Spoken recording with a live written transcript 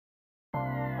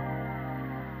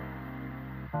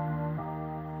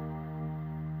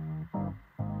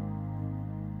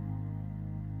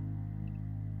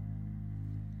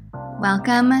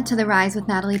Welcome to the Rise with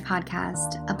Natalie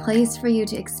podcast, a place for you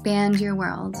to expand your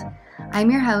world. I'm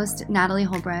your host, Natalie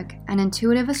Holbrook, an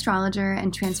intuitive astrologer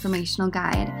and transformational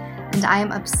guide, and I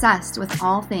am obsessed with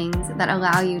all things that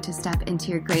allow you to step into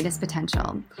your greatest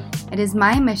potential. It is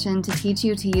my mission to teach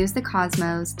you to use the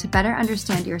cosmos to better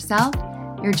understand yourself,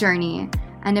 your journey,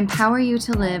 and empower you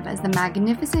to live as the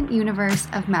magnificent universe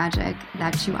of magic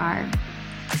that you are.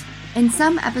 In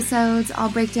some episodes, I'll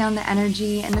break down the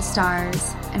energy in the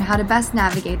stars and how to best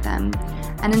navigate them.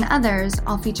 And in others,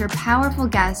 I'll feature powerful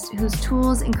guests whose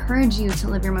tools encourage you to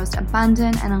live your most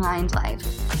abundant and aligned life.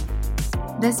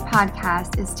 This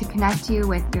podcast is to connect you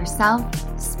with yourself,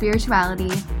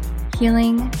 spirituality,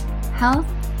 healing, health,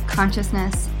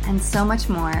 consciousness, and so much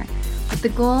more, with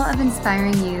the goal of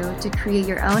inspiring you to create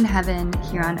your own heaven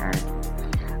here on Earth.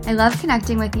 I love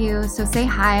connecting with you, so say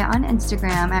hi on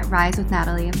Instagram at Rise with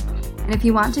Natalie. And if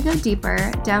you want to go deeper,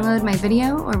 download my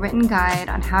video or written guide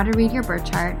on how to read your birth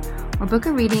chart, or book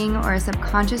a reading or a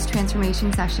subconscious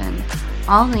transformation session,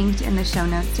 all linked in the show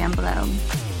notes down below.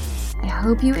 I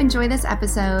hope you enjoy this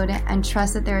episode and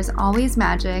trust that there is always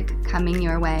magic coming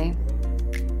your way.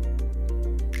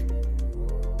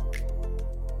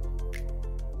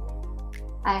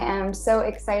 I am so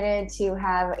excited to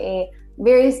have a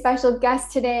very special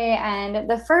guest today, and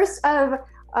the first of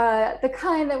the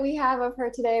kind that we have of her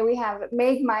today. We have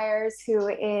Meg Myers, who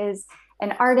is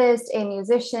an artist, a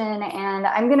musician, and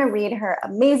I'm going to read her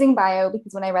amazing bio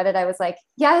because when I read it, I was like,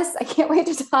 yes, I can't wait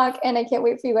to talk, and I can't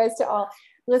wait for you guys to all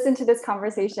listen to this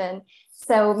conversation.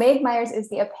 So Meg Myers is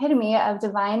the epitome of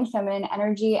divine feminine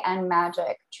energy and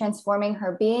magic, transforming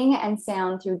her being and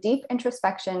sound through deep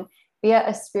introspection via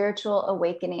a spiritual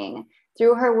awakening.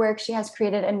 Through her work, she has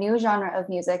created a new genre of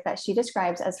music that she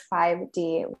describes as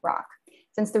 5D rock.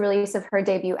 Since the release of her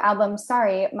debut album,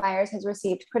 Sorry, Myers has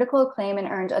received critical acclaim and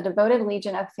earned a devoted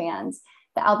legion of fans.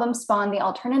 The album spawned the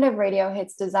alternative radio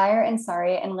hits Desire and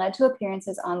Sorry and led to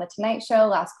appearances on The Tonight Show,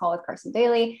 Last Call with Carson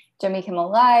Daly, Jimmy Kimmel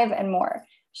Live, and more.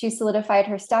 She solidified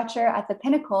her stature at the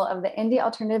pinnacle of the indie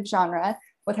alternative genre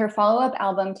with her follow-up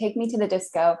album, Take Me to the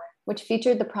Disco, which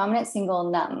featured the prominent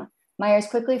single Numb. Myers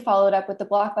quickly followed up with the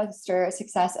blockbuster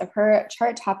success of her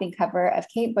chart-topping cover of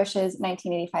Kate Bush's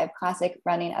 1985 classic,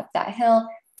 Running Up That Hill.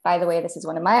 By the way, this is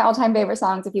one of my all-time favorite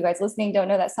songs. If you guys listening don't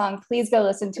know that song, please go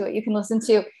listen to it. You can listen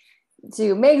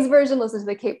to Meg's version, listen to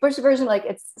the Kate Bush version. Like,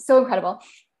 it's so incredible.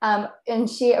 And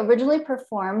she originally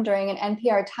performed during an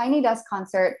NPR Tiny Desk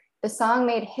concert. The song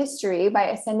made history by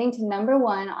ascending to #1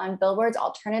 on Billboard's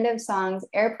Alternative Songs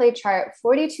Airplay chart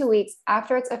 42 weeks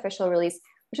after its official release,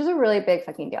 which is a really big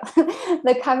fucking deal.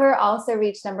 The cover also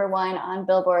reached #1 on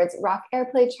Billboard's Rock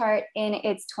Airplay chart in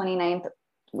its 29th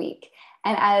week.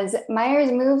 And as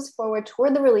Myers moves forward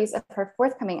toward the release of her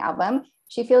forthcoming album,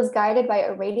 she feels guided by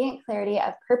a radiant clarity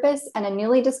of purpose and a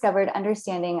newly discovered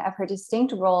understanding of her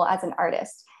distinct role as an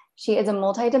artist. She is a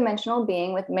multidimensional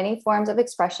being with many forms of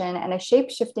expression and a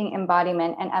shape-shifting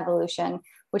embodiment and evolution,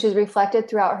 which is reflected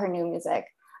throughout her new music.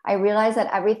 I realize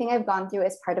that everything I've gone through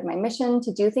is part of my mission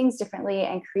to do things differently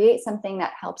and create something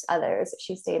that helps others,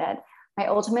 she stated. My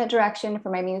ultimate direction for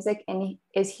my music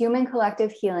is human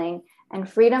collective healing and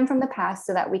freedom from the past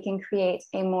so that we can create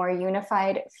a more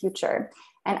unified future.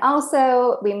 And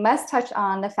also, we must touch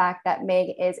on the fact that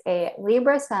Meg is a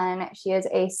Libra sun, she is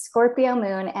a Scorpio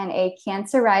moon, and a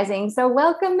Cancer rising. So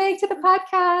welcome, Meg, to the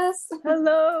podcast.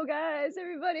 Hello, guys,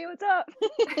 everybody, what's up?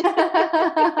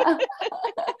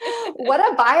 What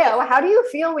a bio. How do you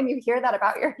feel when you hear that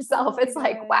about yourself? It's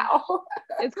like, wow.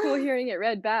 It's cool hearing it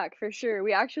read back, for sure.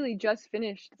 We actually just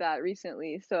finished that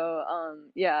recently. So,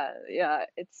 yeah,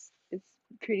 it's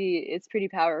pretty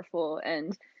powerful,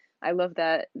 and I love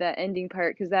that ending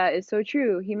part because that is so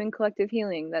true. Human collective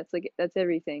healing. That's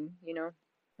everything, you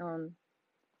know.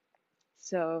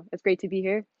 So it's great to be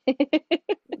here.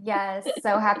 Yes,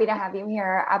 so happy to have you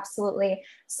here. Absolutely.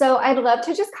 So I'd love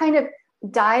to just kind of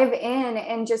dive in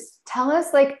and just tell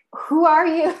us, like, who are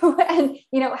you? And,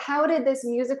 you know, how did this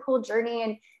musical journey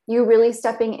and you really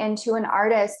stepping into an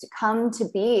artist come to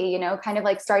be, you know, kind of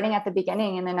like starting at the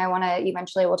beginning. And then I want to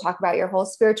eventually we'll talk about your whole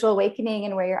spiritual awakening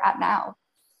and where you're at now.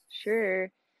 Sure.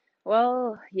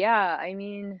 Well, yeah, I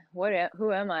mean,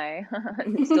 who am I?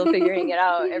 I'm still figuring it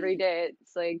out every day.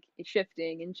 It's like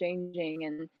shifting and changing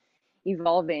and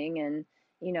evolving and,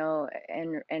 you know,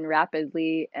 and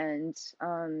rapidly. And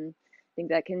I think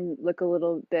that can look a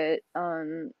little bit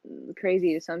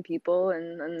crazy to some people,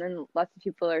 and then lots of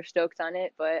people are stoked on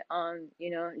it, but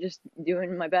you know, just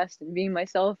doing my best and being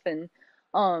myself. And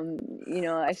you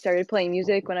know, I started playing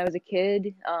music when I was a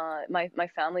kid. My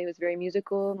family was very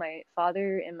musical. My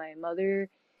father and my mother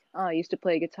used to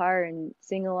play guitar and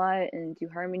sing a lot and do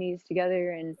harmonies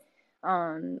together. And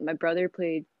My brother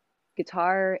played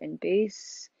guitar and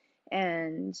bass,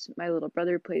 and my little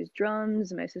brother plays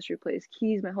drums, and my sister plays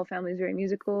keys. My whole family is very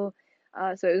musical.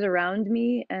 So it was around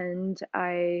me, and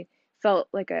felt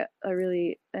like I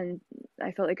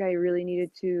felt like I really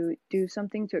needed to do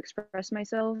something to express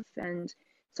myself. And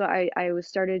so I was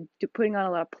started putting on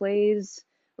a lot of plays,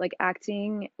 like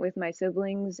acting with my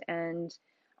siblings, and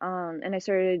I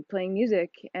started playing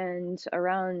music. And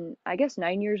around, I guess,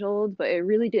 9 years old, but it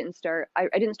really didn't start. I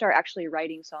didn't start actually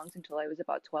writing songs until I was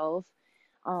about 12.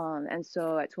 And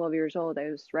so at 12 years old, I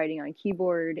was writing on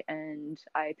keyboard, and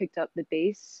I picked up the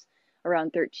bass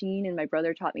around 13, and my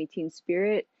brother taught me Teen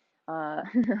Spirit,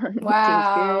 Teen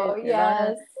Wow, Spirit, Nirvana.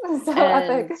 yes. So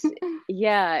epic. And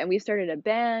yeah, and we started a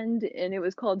band, and it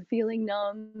was called Feeling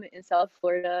Numb in South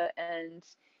Florida. And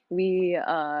we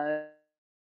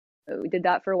we did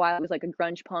that for a while. It was like a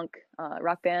grunge punk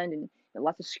rock band, and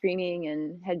lots of screaming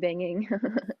and headbanging.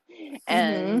 Hmm.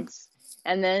 and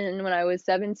and then when I was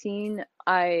 17,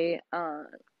 I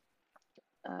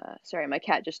sorry, my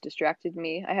cat just distracted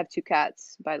me. I have two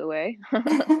cats, by the way.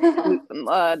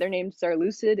 Their names are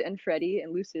Lucid and Freddie,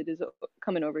 and Lucid is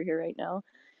coming over here right now.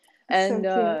 So And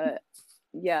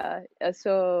cute. yeah,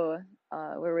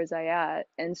 where was I at?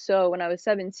 And so when I was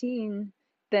 17,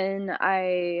 then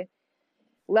I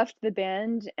left the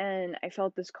band, and I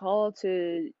felt this call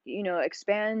to,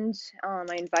 expand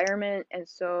my environment. And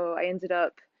so I ended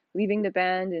up leaving the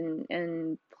band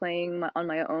and playing on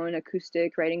my own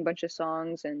acoustic, writing a bunch of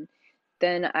songs. And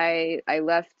then I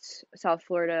left South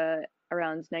Florida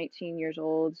around 19 years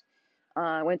old.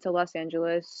 Went to Los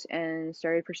Angeles and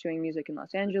started pursuing music in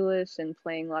Los Angeles and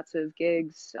playing lots of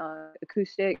gigs,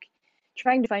 acoustic,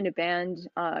 trying to find a band.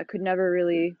 Could never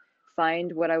really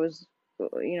find what I was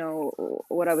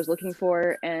looking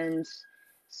for. And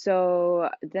so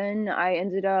then I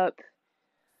ended up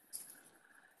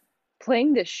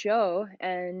playing this show,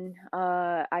 and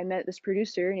I met this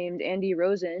producer named Andy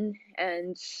Rosen,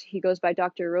 and he goes by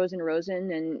Dr. Rosen,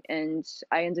 and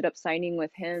I ended up signing with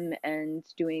him and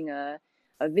doing a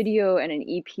video and an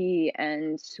EP.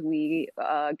 And we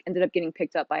ended up getting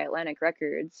picked up by Atlantic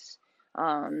Records.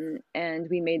 And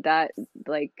we made that,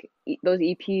 like, those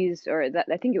EPs, or that,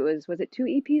 I think it was it two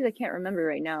EPs? I can't remember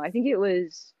right now.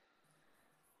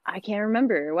 I can't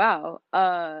remember. Wow.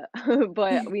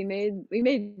 But we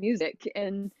made music,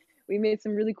 and we made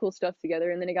some really cool stuff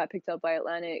together. And then it got picked up by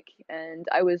Atlantic. And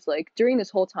I was like, during this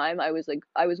whole time, I was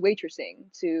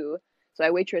waitressing too. So I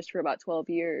waitressed for about 12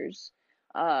 years,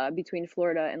 between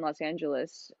Florida and Los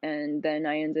Angeles. And then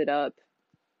I ended up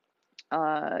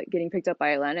getting picked up by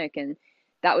Atlantic, and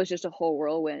that was just a whole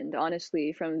whirlwind.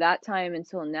 Honestly, from that time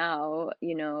until now,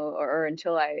 or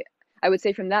until I would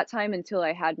say from that time until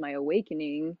I had my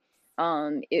awakening,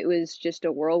 it was just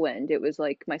a whirlwind. It was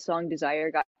like my song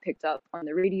Desire got picked up on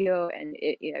the radio, and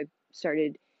it,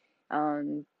 started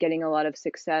getting a lot of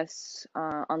success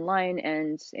online.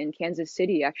 And in Kansas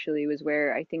City, actually, was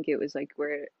where I think it was like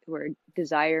where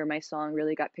Desire, my song,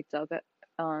 really got picked up at.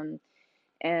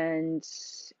 And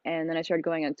and then I started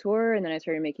going on tour, and then I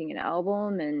started making an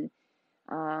album.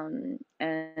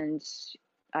 And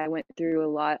I went through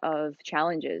a lot of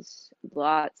challenges,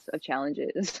 lots of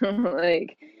challenges,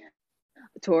 like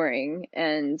touring,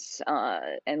 and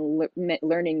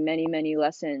learning many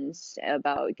lessons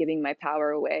about giving my power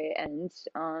away. And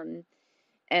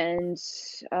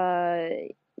uh,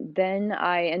 then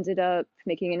I ended up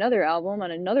making another album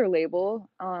on another label,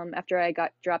 after I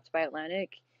got dropped by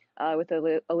Atlantic, with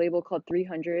a label called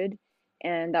 300,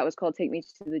 and that was called Take Me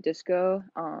to the Disco,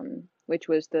 which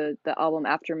was the album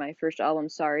after my first album,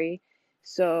 Sorry.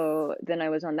 So then I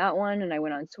was on that one, and I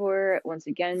went on tour once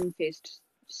again, faced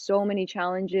so many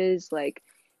challenges, like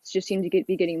it just seemed to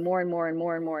be getting more and more and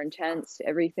more and more intense,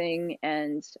 everything.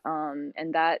 And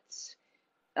that's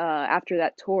after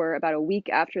that tour, about a week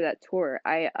after that tour,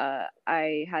 I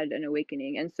had an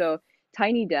awakening. And so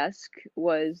Tiny Desk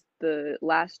was the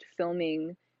last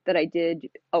filming that I did,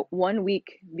 1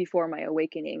 week before my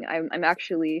awakening. I'm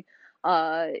actually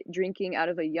drinking out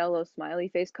of a yellow smiley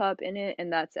face cup in it,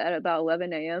 and that's at about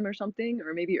 11 a.m. or something,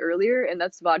 or maybe earlier, and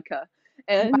that's vodka.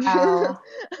 And Wow.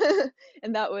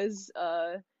 and that was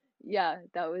yeah,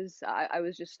 I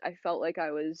was just, I felt like I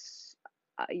was,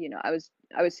 I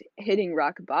was hitting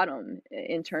rock bottom Hmm.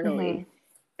 internally.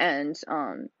 And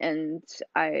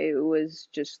I was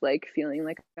just like feeling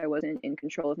like I wasn't in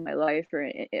control of my life, or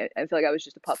I feel like I was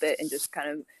just a puppet, and just kind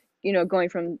of, going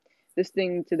from this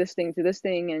thing to this thing to this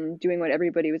thing, and doing what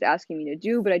everybody was asking me to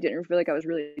do, but I didn't feel like I was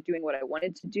really doing what I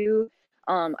wanted to do.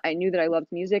 I knew that I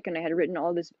loved music, and I had written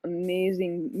all this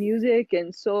amazing music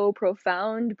and so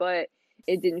profound, but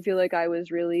it didn't feel like I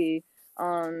was really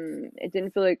It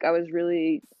didn't feel like I was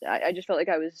really, I just felt like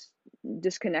I was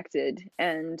disconnected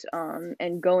and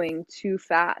going too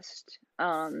fast.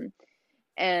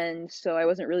 And so I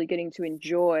wasn't really getting to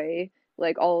enjoy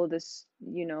like all of this,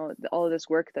 all of this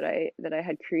work that I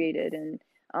had created.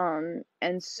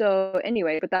 And so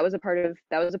anyway, but that was a part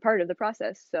of the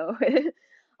process. So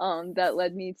that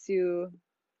led me to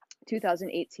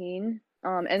 2018.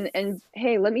 And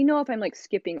hey, let me know if I'm like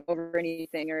skipping over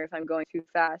anything or if I'm going too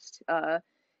fast.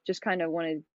 Just kind of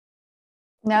wanted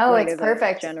No, like it's as a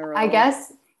perfect. I general,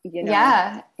 guess, you know,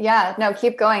 yeah, yeah. No,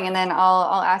 keep going, and then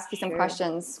I'll ask you some sure.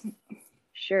 questions.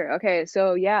 Sure. Okay.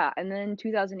 So yeah, and then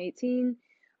 2018,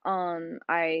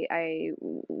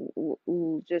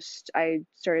 I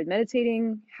started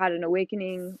meditating, had an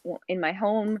awakening in my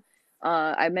home.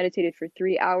 I meditated for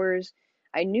 3 hours.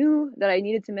 I knew that I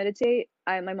needed to meditate.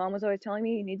 My mom was always telling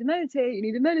me, "You need to meditate. You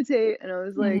need to meditate," and I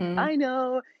was like, Hmm. "I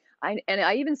know." And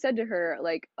I even said to her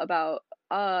like about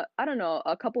I don't know,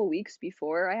 a couple weeks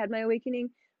before I had my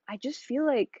awakening, I just feel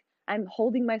like I'm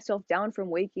holding myself down from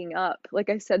waking up. Like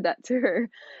I said that to her.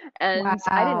 And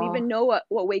I didn't even Wow. know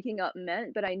what waking up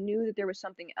meant, but I knew that there was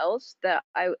something else that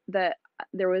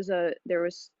there was a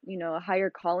higher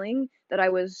calling that I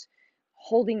was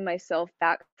holding myself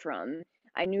back from.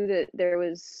 I knew that there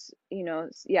was,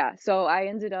 yeah. So I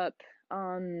ended up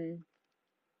um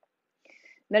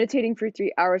meditating for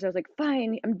 3 hours. I was like,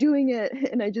 fine, I'm doing it.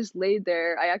 And I just laid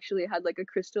there. I actually had like a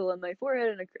crystal on my forehead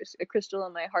and a crystal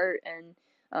on my heart. And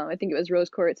I think it was rose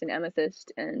quartz and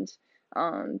amethyst. And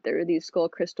there were these skull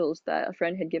crystals that a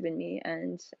friend had given me.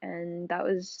 And that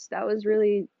was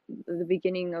really the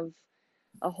beginning of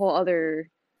a whole other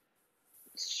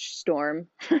storm.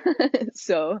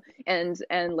 So, and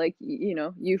like,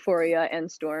 euphoria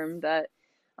and storm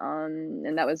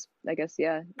and that was, I guess,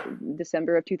 yeah,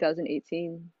 December of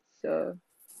 2018. So,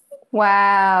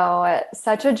 Wow,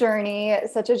 such a journey,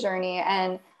 such a journey.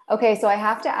 And okay, so I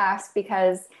have to ask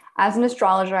because as an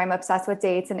astrologer, I'm obsessed with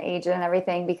dates and age and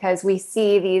everything because we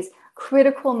see these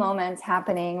critical moments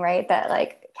happening, right? That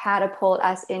like catapult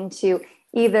us into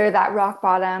either that rock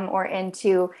bottom or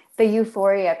into the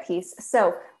euphoria piece.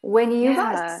 So when you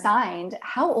got yeah, signed,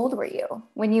 how old were you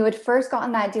when you had first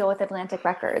gotten that deal with Atlantic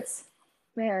Records?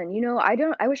 man,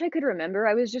 I wish I could remember.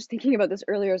 I was just thinking about this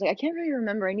earlier. I was like, I can't really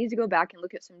remember. I need to go back and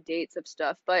look at some dates of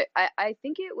stuff. But I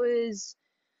think it was,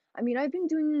 I mean, I've been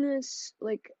doing this,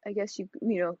 like, I guess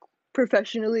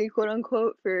professionally, quote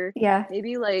unquote, for Yeah.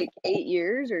 maybe like 8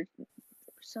 years or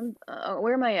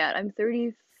where am I at? I'm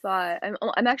 35.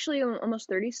 I'm actually almost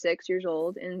 36 years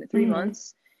old in three Mhm.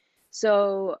 months.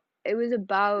 So it was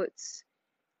about,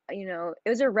 it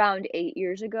was around 8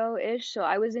 years ago ish. So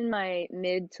I was in my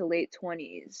mid to late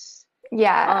 20s.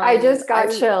 Yeah, I just I got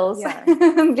was, chills yeah,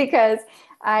 because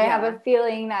I have yeah. a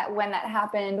feeling that when that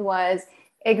happened was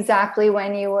exactly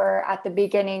when you were at the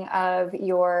beginning of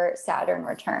your Saturn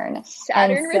return.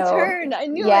 And Saturn so, return. I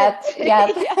knew it. yep,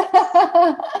 yep. Yes.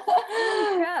 Holy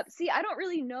crap. See, I don't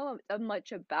really know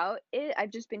much about it.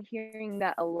 I've just been hearing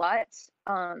that a lot.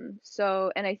 And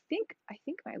I think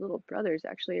my little brother's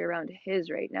actually around his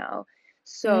right now.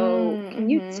 So, can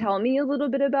you Mm-hmm. tell me a little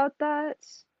bit about that?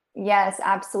 Yes,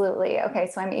 absolutely. Okay,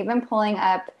 so I'm even pulling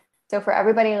up. So for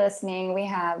everybody listening, we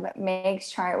have Meg's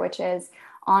chart, which is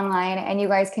online, and you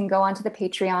guys can go onto the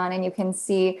Patreon and you can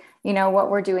see, what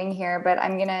we're doing here. But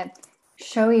I'm gonna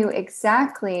show you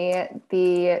exactly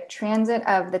the transit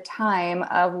of the time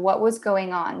of what was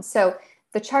going on. So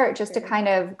the chart, just to Okay. kind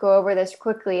of go over this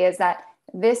quickly, is that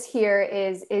this here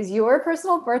is your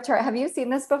personal birth chart. Have you seen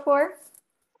this before?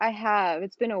 I have.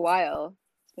 It's been a while.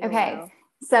 It's been a Okay. while.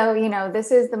 So,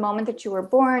 this is the moment that you were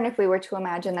born. If we were to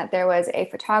imagine that there was a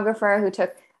photographer who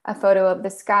took a photo of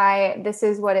the sky, this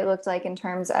is what it looked like in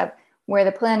terms of where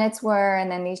the planets were.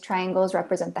 And then these triangles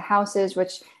represent the houses,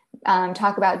 which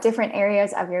talk about different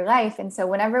areas of your life. And so,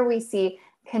 whenever we see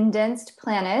condensed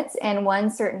planets in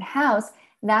one certain house,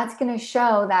 that's going to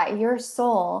show that your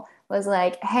soul was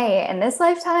like, hey, in this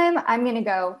lifetime, I'm going to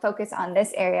go focus on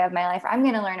this area of my life. Or I'm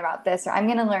going to learn about this, or I'm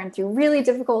going to learn through really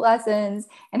difficult lessons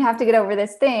and have to get over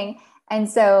this thing. And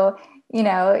so,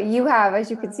 you have, as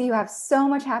you can see, you Uh, have so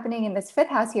much happening in this fifth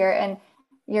house here. And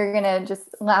you're going to just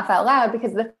laugh out loud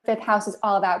because the fifth house is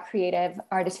all about creative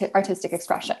artistic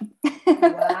expression.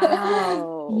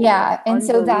 wow. Yeah. And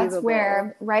so that's Unbelievable.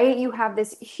 where, right, you have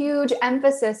this huge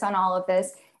emphasis on all of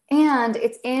this. And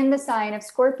it's in the sign of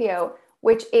Scorpio,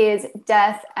 which is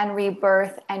death and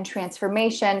rebirth and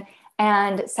transformation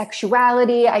and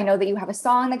sexuality. I know that you have a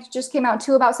song that just came out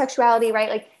too about sexuality, right?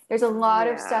 Like there's a lot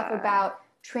of stuff Yeah. about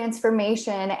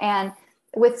transformation. And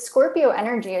with Scorpio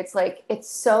energy, it's like, it's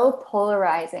so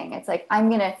polarizing. It's like, I'm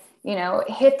going to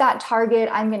hit that target.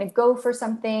 I'm going to go for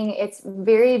something. It's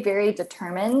very, very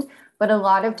determined. But a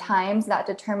lot of times that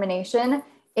determination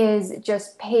is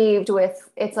just paved with,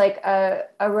 it's like a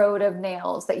road of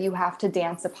nails that you have to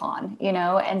dance upon,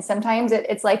 and sometimes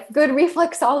it's like good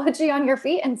reflexology on your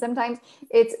feet, and sometimes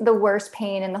it's the worst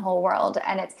pain in the whole world,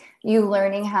 and it's you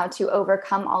learning how to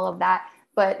overcome all of that.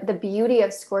 But the beauty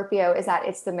of Scorpio is that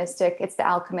it's the mystic, it's the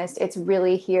alchemist, it's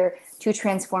really here to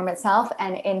transform itself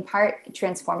and in part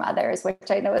transform others,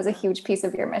 which I know is a huge piece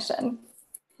of your mission.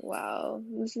 Wow,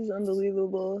 this is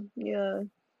unbelievable. Yeah.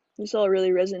 This all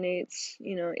really resonates,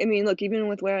 I mean, look, even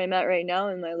with where I'm at right now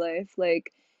in my life,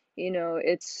 like,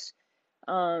 it's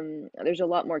there's a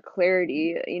lot more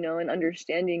clarity, and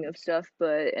understanding of stuff,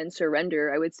 but and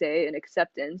surrender, I would say, and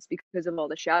acceptance because of all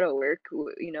the shadow work,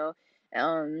 but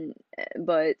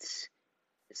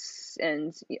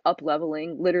and up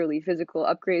leveling, literally physical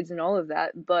upgrades and all of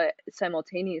that, but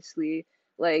simultaneously,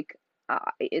 like,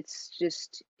 it's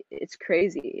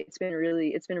crazy. It's been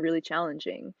really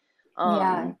challenging.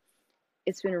 Yeah. Um,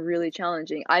 it's been really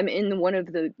challenging. I'm in one of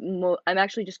the I'm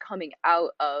actually just coming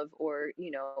out of, or,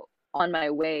 on my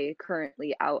way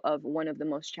currently out of one of the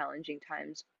most challenging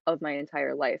times of my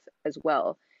entire life as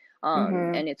well.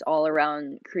 Hmm. And it's all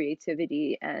around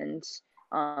creativity and,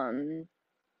 um,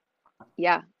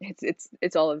 yeah,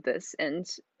 it's all of this, and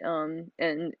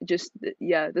just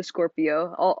yeah, the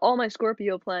Scorpio, all my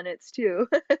Scorpio planets too.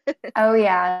 Oh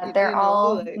yeah, they're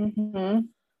all Like,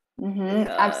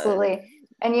 yeah. absolutely.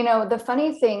 And the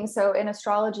funny thing, so in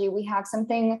astrology, we have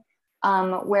something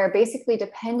where basically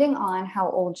depending on how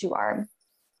old you are,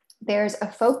 there's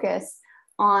a focus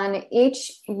on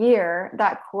each year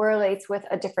that correlates with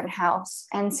a different house.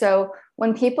 And so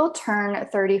when people turn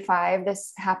 35,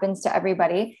 this happens to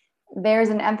everybody, there's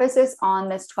an emphasis on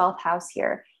this 12th house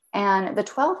here. And the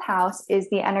 12th house is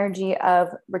the energy of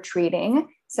retreating.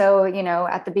 So,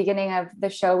 at the beginning of the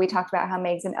show, we talked about how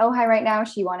Meg's in Ojai right now.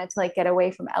 She wanted to like get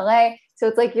away from LA. So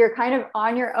it's like you're kind of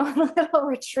on your own little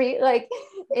retreat, like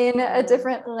in a Mm,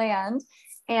 different land.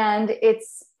 And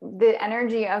it's the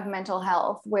energy of mental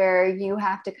health where you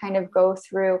have to kind of go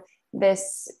through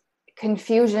this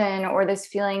confusion or this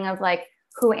feeling of like,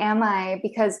 who am I?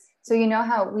 Because so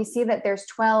how we see that there's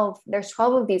 12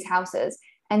 of these houses.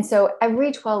 And so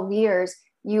every 12 years,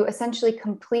 you essentially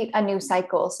complete a new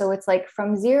cycle. So it's like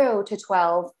from 0 to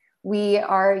 12, we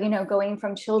are, going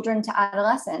from children to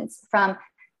adolescence, from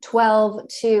 12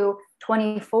 to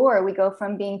 24, we go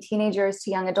from being teenagers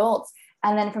to young adults.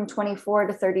 And then from 24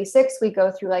 to 36, we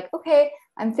go through like, okay,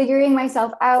 I'm figuring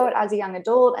myself out as a young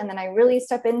adult. And then I really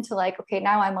step into like, okay,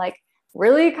 now I'm like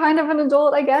really kind of an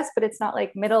adult, I guess, but it's not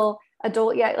like middle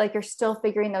adult yet. Like you're still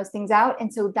figuring those things out.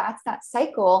 And so that's that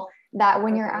cycle that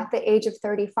when you're okay. at the age of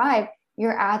 35,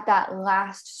 you're at that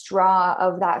last straw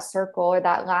of that circle or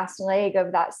that last leg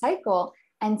of that cycle.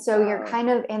 And so you're Wow. kind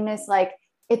of in this like,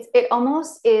 it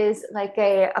almost is like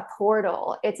a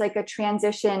portal. It's like a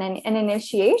transition and an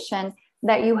initiation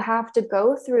that you have to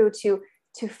go through to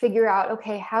figure out,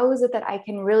 okay, how is it that I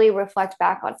can really reflect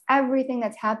back on everything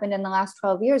that's happened in the last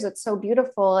 12 years? It's so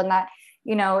beautiful. And that,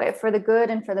 for the good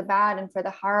and for the bad and for the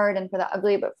hard and for the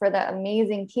ugly, but for the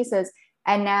amazing pieces.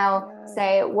 And now Yeah.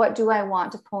 say, what do I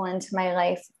want to pull into my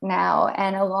life now?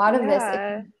 And a lot of this, it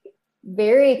Yeah. can be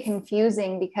very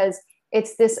confusing because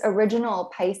it's this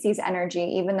original Pisces energy,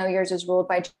 even though yours is ruled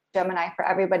by Gemini for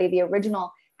everybody, the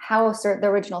original house or the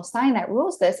original sign that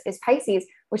rules this is Pisces,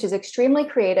 which is extremely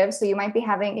creative. So you might be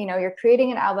having, you're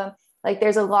creating an album, like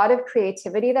there's a lot of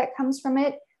creativity that comes from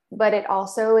it, but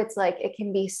it's like it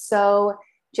can be so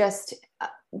just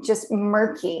just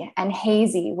murky and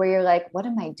hazy where you're like, what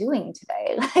am I doing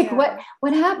today? Like Yeah.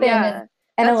 what happened? And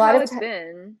Yeah. a That's lot how of it's time.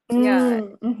 been. Yeah.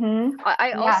 Mm-hmm. I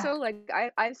Yeah. also, like,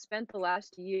 I've spent the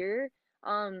last year,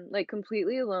 like,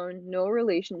 completely alone, no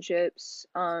relationships,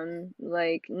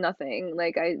 like nothing.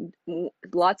 Like,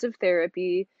 lots of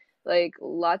therapy, like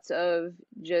lots of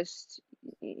just,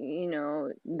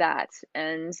 that,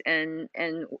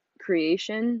 and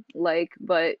creation, like,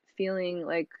 but feeling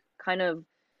like kind of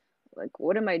like,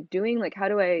 what am I doing? Like, how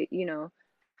do I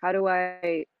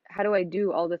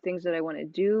do all the things that I want to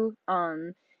do?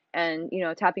 And,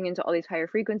 tapping into all these higher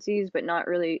frequencies, but not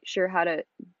really sure how to,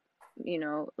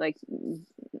 like,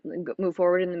 move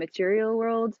forward in the material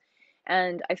world.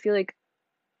 And I feel like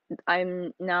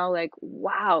I'm now like,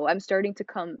 wow, I'm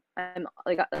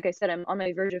like I said, I'm on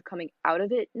my verge of coming out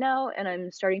of it now, and I'm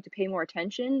starting to pay more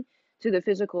attention to the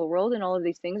physical world and all of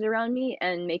these things around me,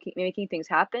 and making things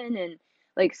happen, and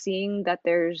like seeing that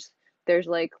there's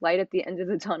like light at the end of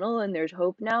the tunnel, and there's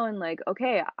hope now, and like,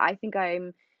 okay, I think I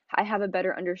have a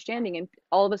better understanding. And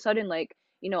all of a sudden, like,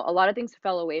 a lot of things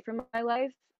fell away from my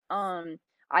life,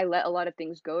 I let a lot of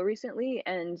things go recently,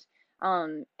 and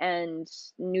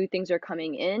new things are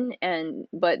coming in, and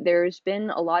but there's been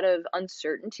a lot of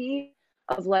uncertainty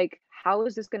of like, how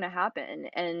is this going to happen?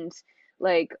 And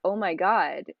like, oh my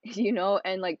God,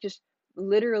 and like just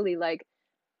literally like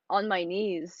on my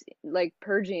knees, like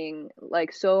purging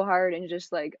like so hard, and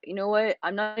just like, you know what?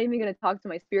 I'm not even gonna talk to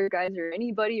my spirit guides or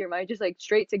anybody, or my just like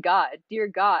straight to God. Dear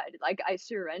God, like I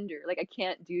surrender. Like I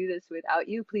can't do this without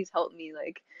you. Please help me.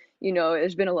 Like,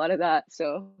 there's been a lot of that.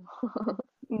 So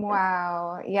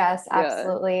Wow. Yes, yeah.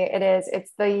 absolutely. It is.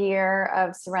 It's the year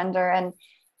of surrender. And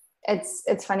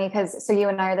it's funny because so you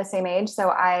and I are the same age. So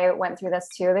I went through this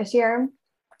too this year.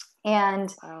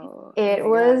 And Wow. Oh it my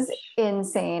was gosh.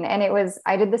 insane. And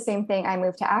I did the same thing. I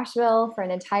moved to Asheville for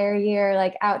an entire year,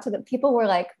 like out to the people were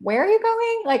like, where are you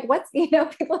going? Like, what's,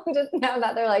 people who didn't know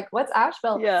that they're like, what's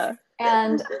Asheville? Yeah.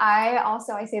 And I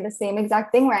say the same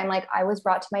exact thing where I'm like, I was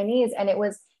brought to my knees, and it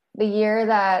was the year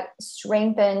that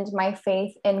strengthened my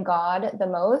faith in God the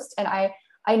most. And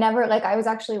I never, like, I was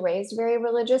actually raised very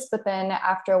religious, but then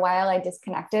after a while I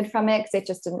disconnected from it because it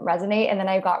just didn't resonate. And then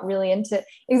I got really into,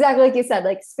 exactly like you said,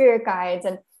 like spirit guides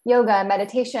and yoga,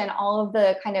 meditation, all of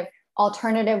the kind of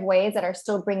alternative ways that are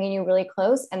still bringing you really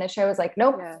close. And the show was like,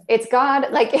 nope, Yeah. it's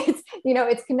God. Like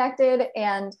it's connected,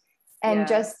 and Yeah.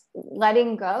 just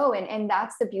letting go. And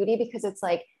that's the beauty, because it's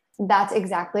like, that's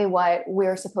exactly what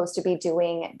we're supposed to be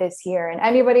doing this year. And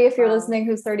anybody, if you're Wow. listening,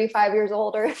 who's 35 years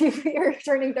old, or if you're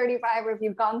turning 35, or if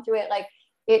you've gone through it, like,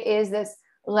 it is this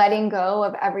letting go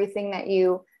of everything that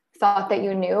you thought that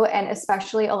you knew, and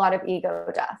especially a lot of ego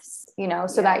deaths, so Yeah.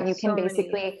 that you can So many.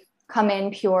 basically come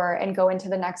in pure and go into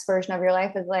the next version of your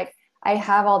life is like, I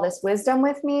have all this wisdom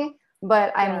with me,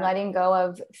 but I'm Yeah. letting go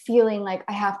of feeling like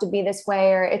I have to be this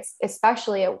way, or it's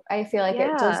especially, I feel like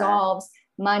it Yeah. dissolves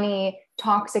money,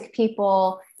 toxic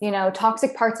people,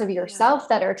 toxic parts of Yeah. yourself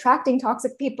that are attracting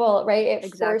toxic people, right?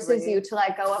 It forces you Exactly. to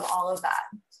let go of all of that.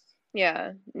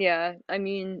 Yeah, yeah. I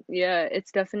mean, yeah,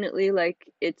 it's definitely like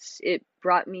it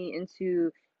brought me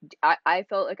into I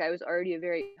felt like I was already a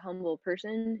very humble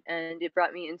person, and it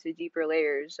brought me into deeper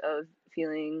layers of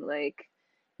feeling like,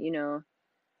 you know,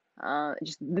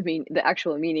 just the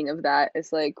actual meaning of that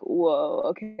is like, whoa,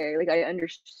 okay, like I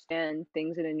understand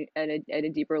things at a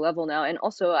deeper level now. And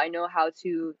also I know how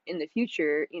to in the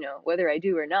future, whether I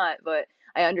do or not, but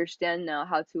I understand now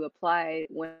how to apply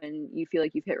when you feel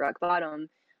like you've hit rock bottom,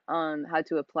 how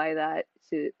to apply that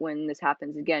to when this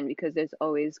happens again, because there's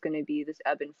always going to be this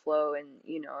ebb and flow, and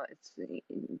it's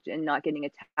and not getting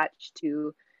attached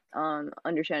to,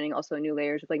 understanding also new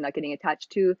layers of like not getting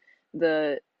attached to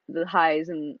the highs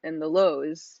and the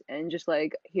lows, and just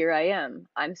like, here I am,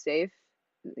 I'm safe.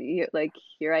 Like,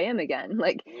 here I am again.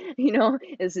 Like,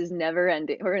 this is never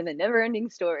ending. We're in the never ending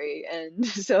story. And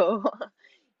so,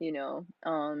 you know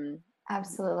um I,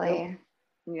 Absolutely.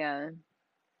 yeah.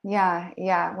 Yeah,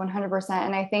 yeah, 100%.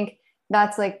 And I think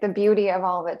that's like the beauty of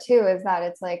all of it too, is that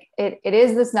it's like it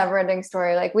is this never ending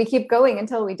story. Like, we keep going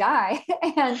until we die.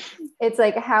 And it's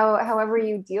like, however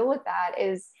you deal with that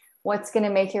is what's going to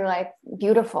make your life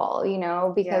beautiful,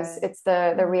 because Yeah. it's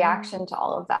the Hmm. reaction to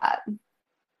all of that. Mhm.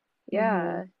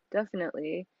 Yeah,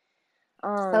 definitely.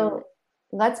 um So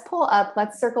let's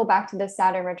circle back to the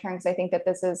Saturn return, because I think that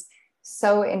this is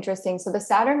so interesting. So the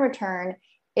Saturn return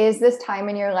is this time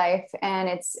in your life, and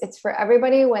it's for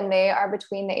everybody when they are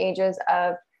between the ages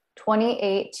of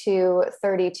 28 to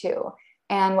 32.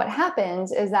 And what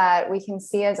happens is that we can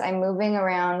see, as I'm moving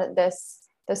around the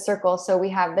circle, so we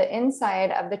have the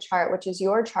inside of the chart, which is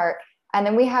your chart, and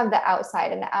then we have the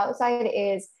outside. And the outside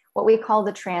is what we call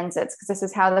the transits, because this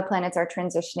is how the planets are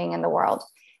transitioning in the world.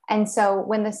 And so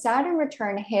when the Saturn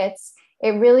return hits,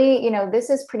 it really, this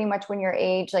is pretty much when you're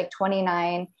age like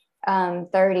 29,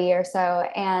 30 or so.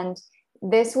 And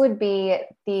this would be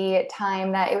the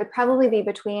time that it would probably be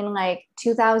between like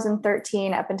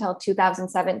 2013 up until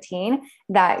 2017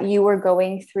 that you were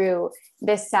going through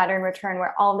this Saturn return,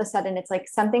 where all of a sudden it's like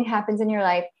something happens in your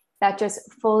life that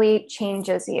just fully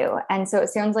changes you. And so it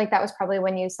sounds like that was probably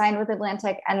when you signed with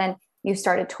Atlantic, and then you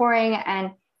started touring,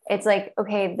 and it's like,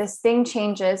 okay, this thing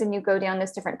changes and you go down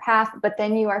this different path, but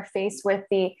then you are faced with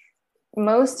the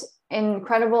most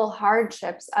incredible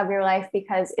hardships of your life,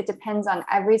 because it depends on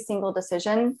every single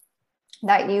decision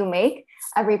that you make.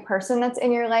 Every person that's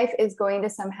in your life is going to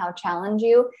somehow challenge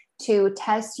you, to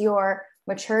test your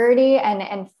maturity,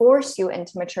 and force you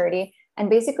into maturity, and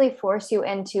basically force you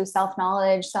into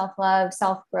self-knowledge, self-love,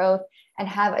 self-growth, and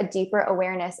have a deeper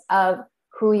awareness of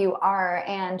who you are.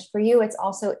 And for you, it's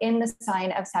also in the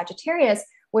sign of Sagittarius,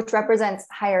 which represents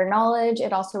higher knowledge.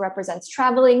 It also represents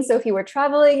traveling. So if you were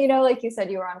traveling, like you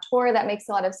said, you were on tour, that makes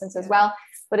a lot of sense as well.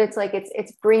 But it's like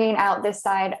it's bringing out this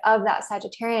side of that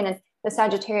Sagittarian, and the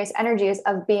Sagittarius energy is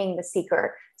of being the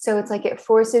seeker. So it's like it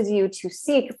forces you to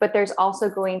seek, but there's also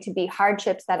going to be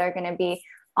hardships that are going to be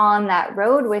on that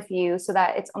road with you, so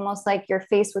that it's almost like you're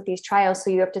faced with these trials. So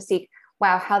you have to seek,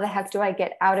 wow, how the heck do I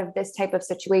get out of this type of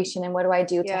situation? And what do I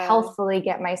do to healthfully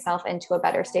get myself into a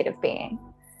better state of being?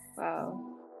 Wow.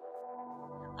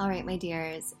 All right, my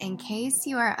dears, in case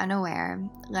you are unaware,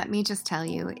 let me just tell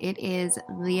you, it is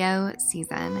Leo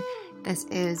season. This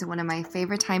is one of my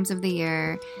favorite times of the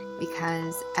year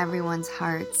because everyone's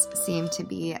hearts seem to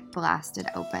be blasted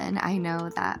open. I know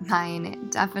that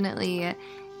mine definitely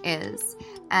is.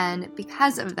 And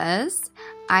because of this,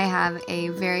 I have a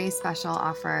very special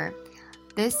offer.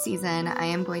 This season, I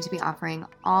am going to be offering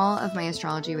all of my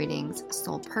astrology readings,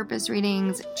 soul purpose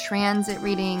readings, transit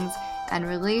readings, and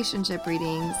relationship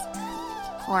readings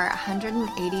for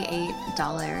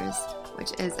 $188,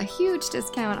 which is a huge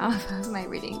discount off of my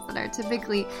readings that are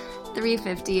typically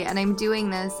 $350. And I'm doing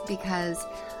this because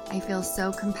I feel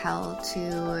so compelled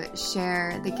to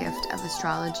share the gift of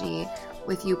astrology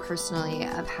with you personally,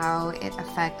 of how it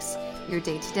affects your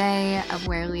day-to-day, of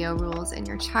where Leo rules in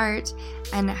your chart,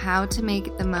 and how to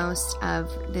make the most of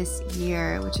this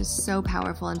year, which is so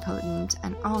powerful and potent.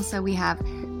 And also we have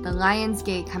the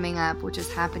Lionsgate coming up, which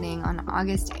is happening on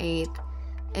August 8th.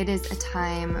 It is a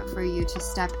time for you to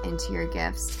step into your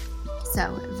gifts.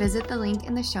 So visit the link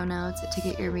in the show notes to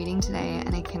get your reading today,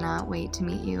 and I cannot wait to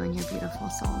meet you and your beautiful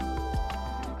soul.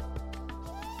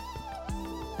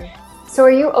 So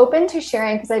are you open to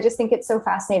sharing? Because I just think it's so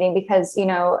fascinating because,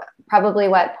 probably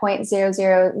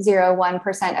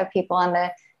 0.0001% of people on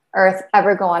the earth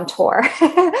ever go on tour.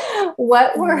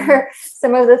 What were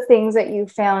some of the things that you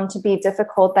found to be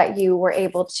difficult that you were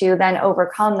able to then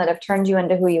overcome that have turned you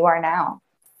into who you are now?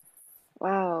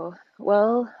 Wow.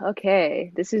 Well,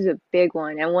 okay. This is a big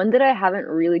one, and one that I haven't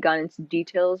really gone into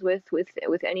details with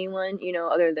anyone,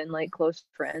 other than like close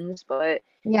friends. But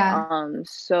Yeah.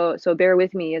 so bear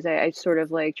with me as I sort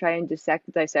of like try and dissect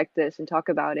this and talk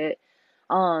about it.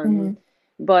 Um, Mm-hmm.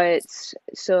 but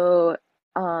so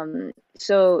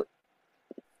so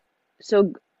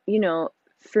so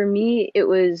for me, it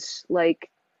was like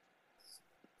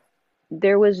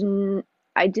there was n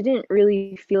I didn't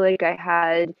really feel like I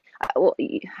had, well,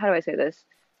 how do I say this?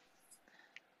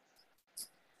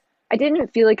 I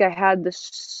didn't feel like I had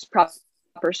this proper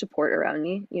support around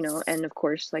me, and of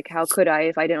course, like, how could I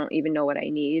if I don't even know what I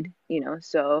need?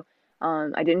 So,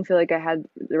 I didn't feel like I had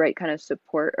the right kind of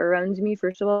support around me,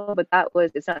 first of all, but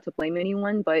it's not to blame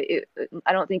anyone, but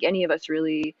I don't think any of us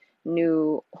really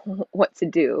knew what to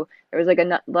do. There was like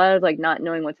lot of like not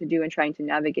knowing what to do and trying to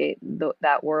navigate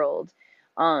that world.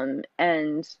 And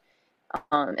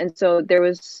so there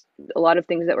was a lot of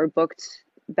things that were booked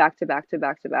back to back to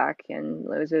back to back, and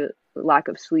there was a lack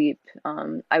of sleep.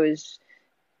 I was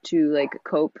to like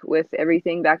cope with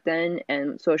everything back then,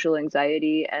 and social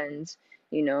anxiety, and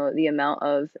the amount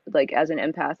of, like, as an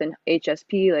empath and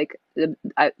HSP, like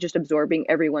just absorbing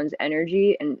everyone's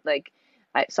energy, and like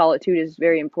solitude is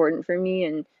very important for me,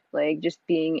 and like just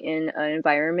being in an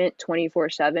environment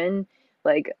 24/7,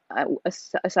 like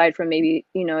aside from maybe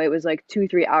it was like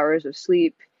 2-3 hours of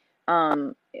sleep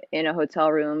um in a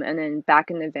hotel room, and then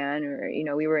back in the van, or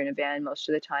we were in a van most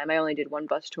of the time. I only did one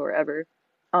bus tour ever,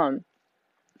 um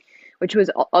which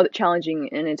was challenging,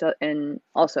 and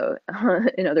also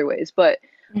in other ways.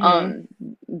 Mm-hmm. Um,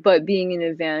 but being in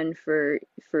a van for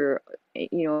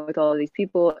with all of these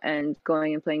people, and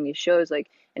going and playing these shows, like,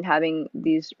 and having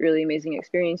these really amazing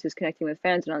experiences, connecting with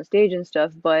fans and on stage and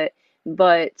stuff. But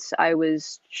I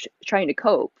was trying to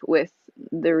cope with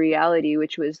the reality,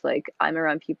 which was like, I'm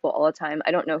around people all the time.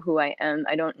 I don't know who I am.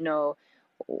 I don't know.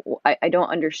 I don't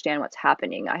understand what's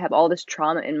happening. I have all this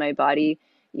trauma in my body.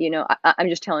 I'm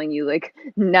just telling you, like,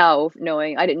 now,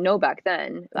 knowing I didn't know back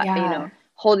then, Yeah.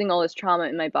 holding all this trauma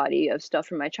in my body of stuff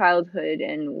from my childhood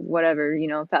and whatever,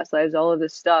 past lives, all of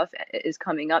this stuff is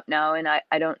coming up now, and I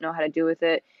don't know how to deal with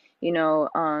it, you know.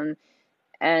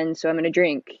 And so I'm gonna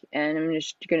drink, and I'm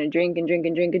just gonna drink and drink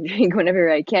and drink and drink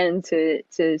whenever I can to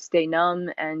stay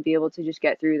numb and be able to just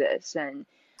get through this, and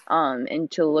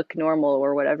to look normal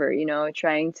or whatever,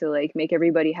 trying to like make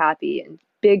everybody happy, and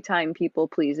big time people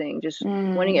pleasing, just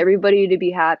wanting Mm. everybody to be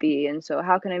happy. And so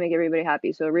how can I make everybody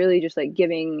happy? So really just like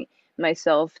giving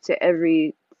myself to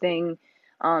everything,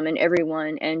 and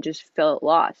everyone, and just felt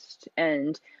lost.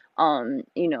 And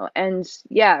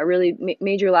yeah, really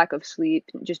major lack of sleep,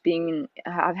 just being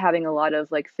having a lot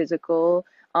of like physical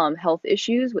health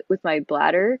issues with my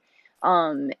bladder,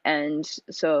 And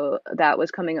so that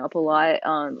was coming up a lot,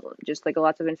 just like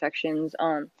lots of infections.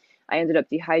 I ended up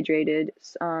dehydrated,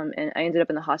 and I ended up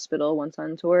in the hospital once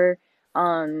on tour.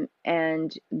 And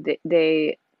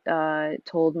they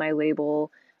told my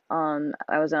label,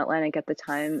 I was on Atlantic at the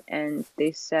time, and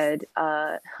they said,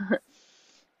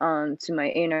 to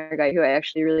my A&R guy, who I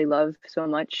actually really love so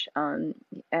much.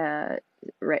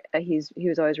 Right, he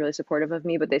was always really supportive of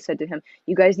me, but they said to him,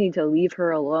 "You guys need to leave her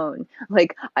alone."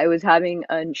 Like she was having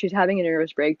a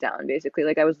nervous breakdown, basically.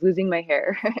 Like I was losing my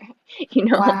hair, you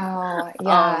know. Wow. Um,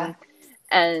 Yeah.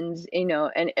 and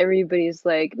and everybody's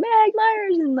like Meg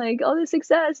Myers and like all this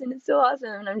success and it's so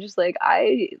awesome, and I'm just like,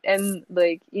 I am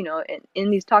like, in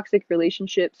these toxic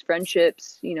relationships,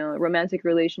 friendships, romantic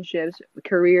relationships,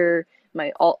 career,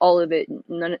 my all of it,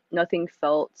 nothing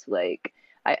felt like,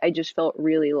 I just felt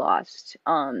really lost.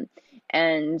 And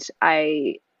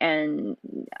I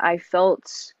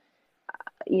felt,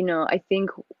 I think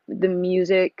the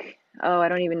music, oh, I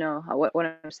don't even know what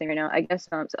I'm saying right now. I guess,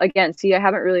 so again, see, I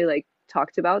haven't really like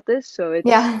talked about this, so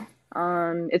Yeah.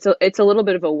 it's a little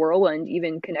bit of a whirlwind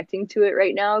even connecting to it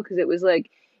right now, because it was like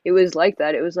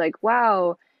that. It was like,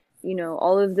 wow,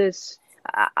 all of this.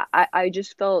 I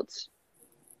just felt,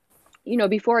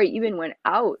 before I even went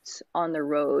out on the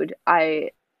road,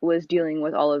 I was dealing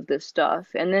with all of this stuff.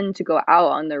 And then to go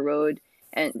out on the road,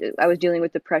 and I was dealing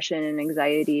with depression and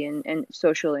anxiety and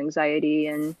social anxiety,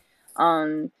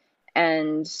 um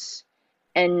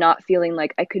and not feeling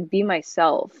like I could be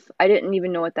myself. I didn't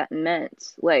even know what that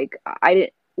meant. Like I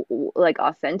didn't like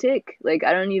authentic. Like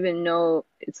I don't even know.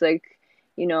 It's like,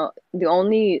 the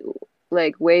only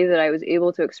like way that I was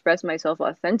able to express myself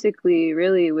authentically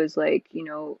really was like,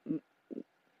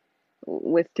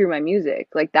 with through my music.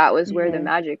 Like that was where the Hmm.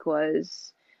 magic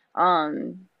was.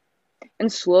 Um,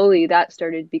 and slowly that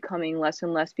started becoming less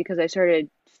and less, because I started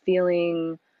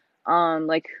feeling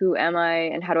like, who am I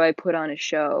and how do I put on a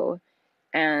show?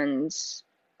 And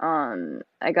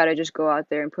I gotta just go out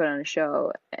there and put on a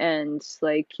show and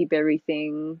like keep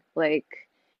everything like,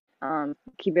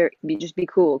 keep it just be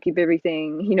cool, keep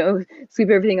everything, sweep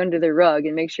everything under the rug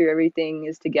and make sure everything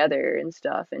is together and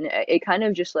stuff. And it kind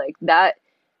of just like that,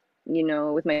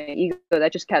 with my ego,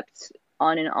 that just kept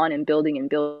on and building and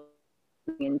building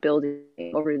and building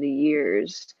over the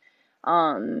years.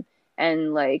 Um,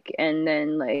 and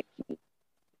then like,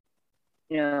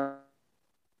 you know,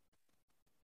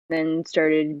 then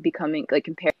started becoming like,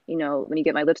 compare, let me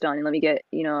get my lips done, and let me get,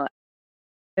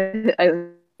 I,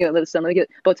 lips done, let me get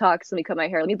Botox, let me cut my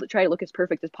hair, let me try to look as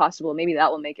perfect as possible. Maybe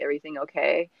that will make everything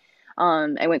okay.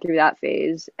 I went through that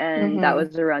phase, and that Hmm.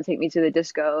 was around Take Me to the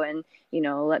Disco, and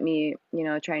let me,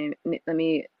 try and let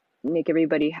me make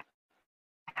everybody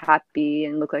happy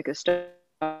and look like a star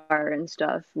and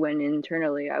stuff, when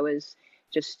internally I was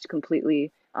just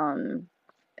completely,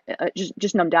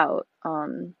 just numbed out,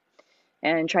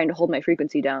 and trying to hold my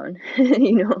frequency down,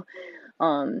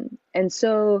 and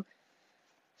so,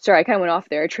 sorry, I kind of went off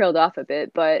there. I trailed off a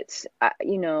bit, but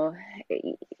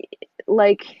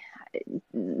like,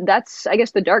 that's, I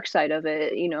guess, the dark side of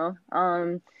it. The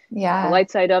Yeah.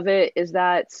 light side of it is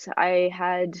that I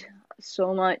had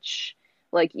so much,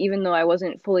 like, even though I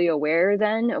wasn't fully aware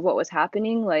then of what was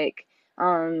happening, like,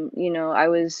 I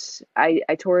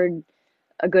toured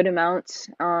a good amount,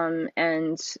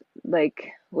 and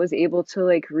like was able to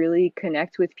like really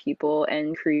connect with people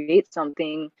and create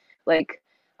something, like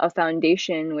a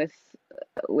foundation with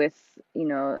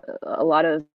a lot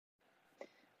of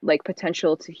like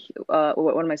potential to,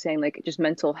 what am I saying, like just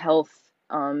mental health,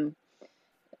 um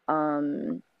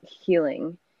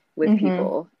healing with Hmm.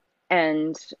 people.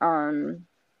 And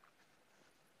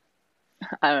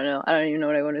I don't know, I don't even know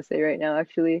what I want to say right now,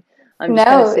 actually. I'm just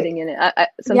kind of No. sitting in it. I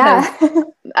sometimes Yeah.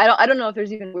 I don't know if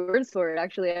there's even words for it,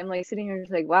 actually. I'm like sitting here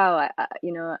just like, wow,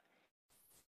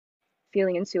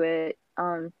 feeling into it.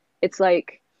 It's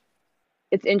like,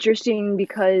 it's interesting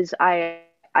because I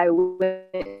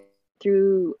went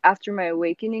through, after my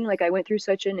awakening, like I went through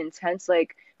such an intense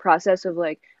like process of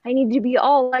like, I need to be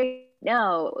all light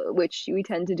now, which we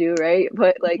tend to do, right?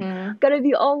 But like, Hmm. gotta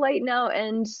be all light now,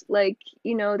 and like,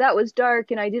 that was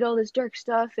dark, and I did all this dark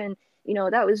stuff, and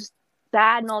that was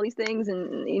bad and all these things,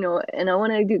 and and I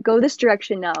want to go this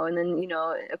direction now. And then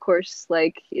of course,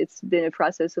 like, it's been a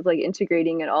process of like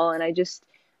integrating it all, and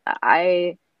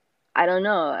I I don't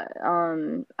know.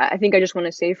 I think I just want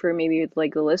to say, for maybe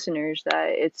like the listeners, that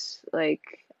it's like,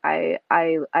 I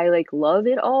like love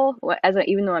it all.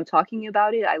 Even though I'm talking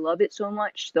about it, I love it so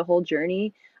much, the whole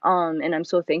journey. And I'm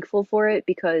so thankful for it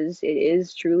because it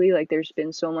is truly like there's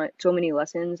been so many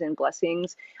lessons and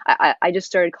blessings. I just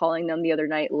started calling them the other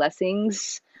night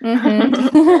lessings. You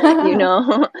Mm-hmm.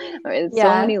 know, it's so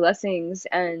Yeah, many blessings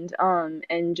and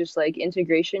just like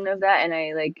integration of that. And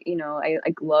I like, I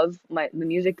like love the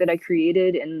music that I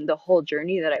created and the whole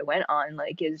journey that I went on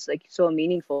like is like so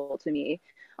meaningful to me.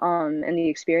 And the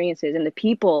experiences and the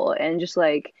people and just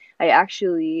like I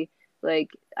actually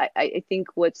like I think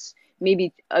what's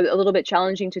maybe a little bit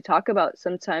challenging to talk about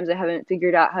sometimes I haven't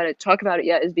figured out how to talk about it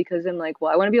yet is because I'm like,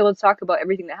 well, I want to be able to talk about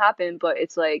everything that happened, but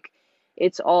it's like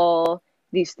it's all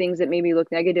these things that maybe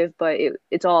look negative, but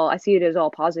it's all I see it as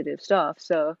all positive stuff.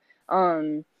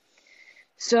 Um,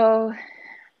 so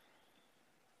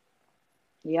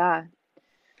yeah,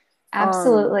 um,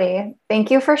 absolutely.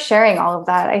 Thank you for sharing all of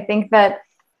that. I think that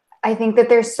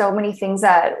there's so many things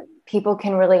that people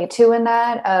can relate to in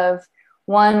that of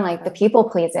one, like the people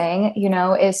pleasing,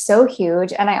 is so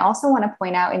huge. And I also want to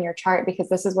point out in your chart, because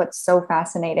this is what's so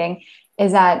fascinating,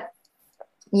 is that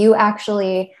you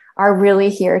actually are really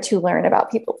here to learn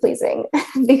about people pleasing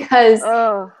because,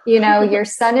 oh, your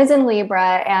sun is in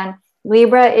Libra, and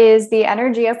Libra is the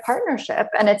energy of partnership.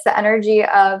 And it's the energy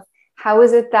of how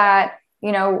is it that,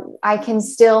 I can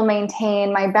still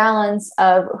maintain my balance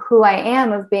of who I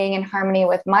am, of being in harmony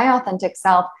with my authentic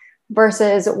self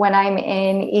versus when I'm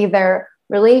in either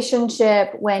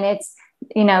relationship, when it's,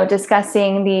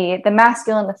 discussing the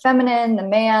masculine, the feminine, the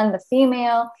man, the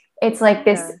female. It's like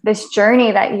this yeah, this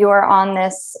journey that you're on,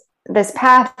 this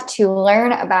path to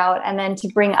learn about and then to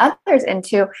bring others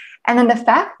into. And then the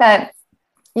fact that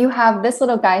you have this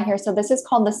little guy here, so this is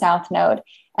called the South Node,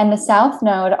 and the South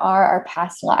Node are our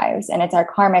past lives, and it's our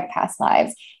karmic past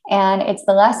lives, and it's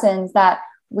the lessons that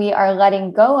we are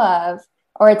letting go of,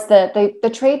 or it's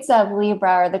the traits of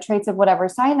Libra, or the traits of whatever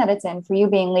sign that it's in, for you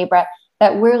being Libra,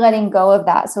 that we're letting go of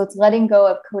that. So it's letting go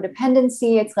of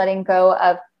codependency, it's letting go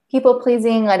of people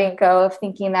pleasing, letting go of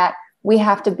thinking that we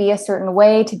have to be a certain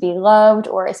way to be loved,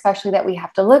 or especially that we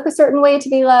have to look a certain way to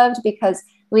be loved, because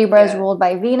Libra is yeah, ruled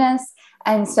by Venus.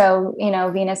 And so,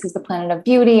 Venus is the planet of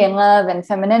beauty and love and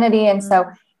femininity. And so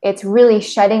mm, it's really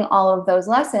shedding all of those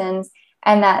lessons.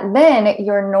 And that then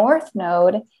your North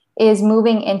Node is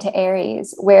moving into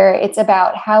Aries, where it's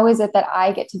about how is it that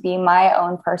I get to be my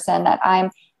own person, that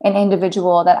I'm an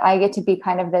individual, that I get to be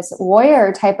kind of this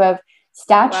warrior type of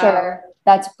wow, stature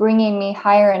that's bringing me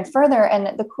higher and further.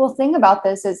 And the cool thing about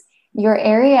this is your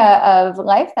area of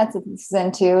life that's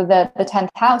into the 10th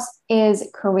house is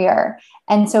career.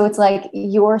 And so it's like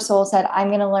your soul said, I'm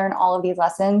going to learn all of these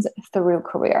lessons through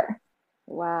career.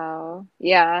 wow,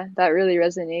 yeah, that really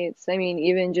resonates. I mean,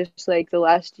 even just like the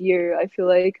last year, I feel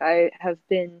like I have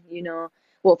been,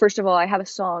 well, first of all, I have a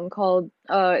song called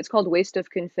it's called Waste of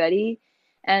Confetti,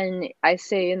 and I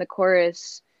say in the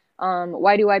chorus,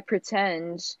 why do I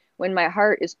pretend when my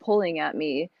heart is pulling at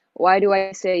me? Why do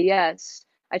I say yes?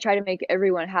 I try to make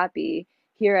everyone happy.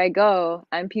 Here I go,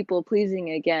 I'm people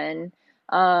pleasing again.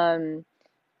 Um,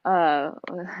 I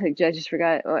just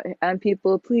forgot. I'm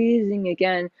people pleasing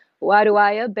again. Why do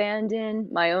I abandon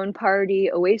my own party?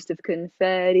 A waste of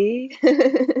confetti.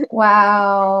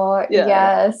 Wow. Yeah.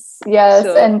 Yes. Yes.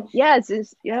 So And yeah,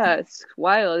 it's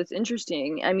wild. It's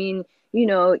interesting. I mean,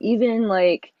 even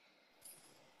like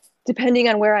depending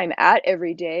on where I'm at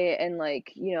every day and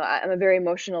like, I'm a very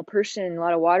emotional person, a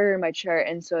lot of water in my chart.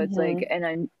 And so it's like,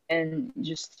 mhm. and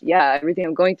just, yeah, everything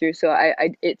I'm going through. So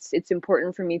it's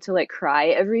important for me to like cry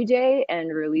every day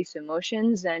and release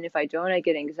emotions. And if I don't, I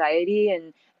get anxiety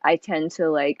and I tend to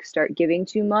like start giving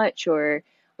too much or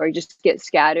just get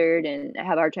scattered and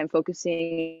have a hard time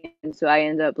focusing. And so I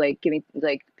end up like giving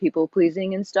like people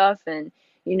pleasing and stuff. And,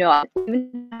 I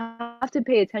even have to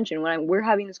pay attention when we're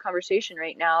having this conversation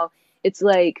right now. It's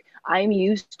like I'm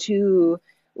used to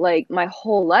like my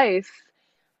whole life,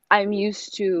 I'm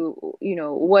used to,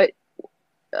 what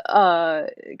uh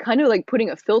kind of like putting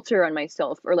a filter on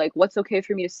myself or like what's okay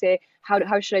for me to say, how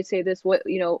should I say this, what,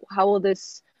 how will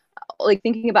this like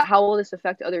thinking about how will this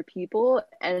affect other people.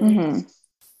 And Mhm.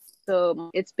 so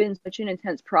it's been such an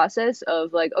intense process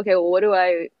of like, okay, well, what do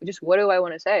I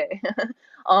want to say?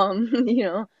 You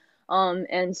know, and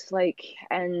it's like,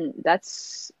 and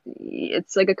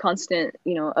it's like a constant,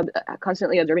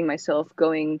 constantly observing myself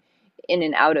going in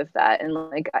and out of that. And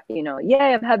like, yeah,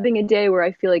 I'm having a day where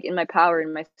I feel like in my power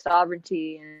and my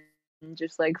sovereignty and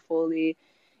just like fully,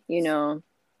 you know,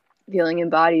 feeling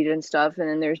embodied and stuff. And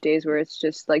then there's days where it's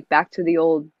just like back to the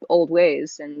old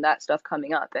ways and that stuff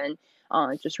coming up and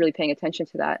just really paying attention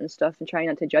to that and stuff and trying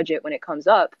not to judge it when it comes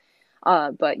up.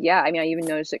 But yeah, I mean, I even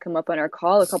noticed it come up on our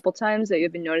call a couple times that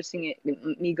you've been noticing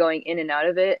it, me going in and out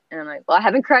of it. And I'm like, well, I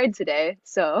haven't cried today.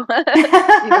 So,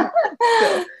 you know,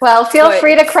 so, Well, feel but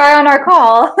free to cry on our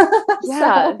call.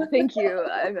 yeah, So, thank you.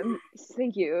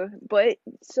 Thank you. But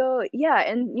so, yeah.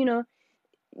 And,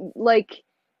 like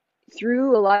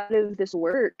through a lot of this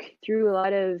work, through a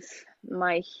lot of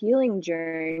my healing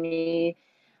journey,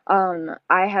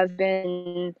 I have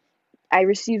been I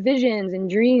receive visions and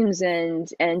dreams and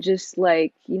just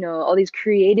like, all these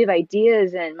creative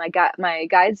ideas. And my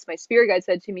spirit guide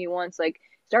said to me once, like,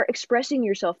 start expressing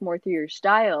yourself more through your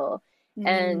style.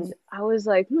 And I was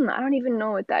like, I don't even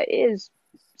know what that is.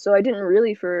 So I didn't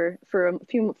really for a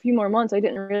few more months, I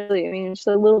didn't really, I mean, just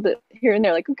a little bit here and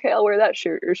there, like, okay, I'll wear that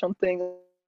shirt or something.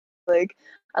 Like,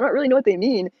 I don't really know what they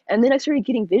mean. And then I started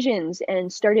getting visions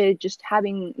and started just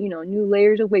having, new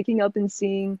layers of waking up and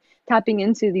seeing, tapping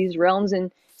into these realms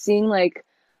and seeing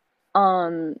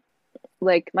um,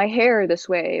 like my hair this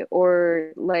way,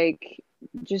 or like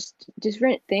just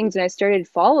different things. And I started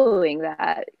following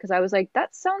that because I was like,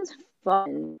 that sounds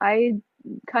fun. I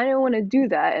kind of want to do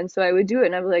that. And so I would do it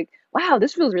and I was like, wow,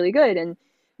 this feels really good. And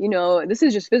this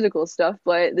is just physical stuff,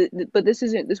 but this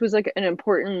was like an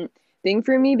important thing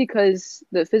for me because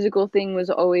the physical thing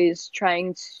was always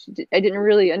I didn't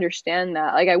really understand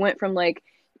that. Like I went from like,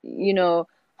 you know,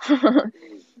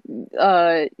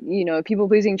 people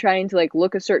pleasing, trying to like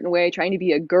look a certain way, trying to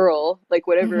be a girl, like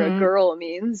whatever a girl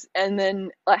means, and then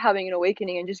having an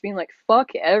awakening and just being like,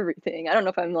 fuck everything. I don't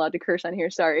know if I'm allowed to curse on here,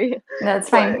 sorry.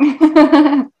 that's But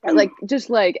fine. like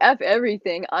just like F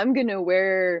everything. I'm gonna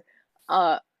wear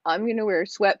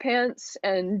sweatpants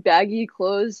and baggy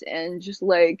clothes and just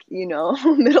like,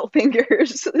 middle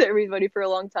fingers to everybody for a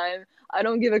long time. I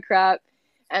don't give a crap.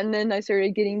 And then I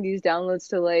started getting these downloads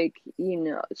to like,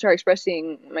 start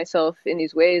expressing myself in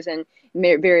these ways, and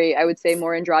very, I would say,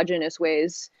 more androgynous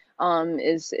ways,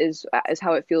 is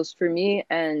how it feels for me.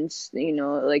 And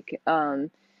like uh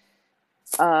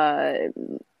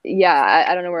yeah,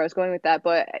 I don't know where I was going with that,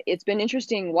 but it's been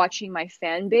interesting watching my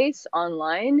fan base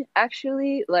online,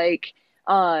 actually,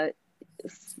 uh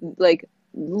like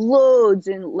loads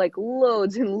and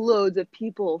loads of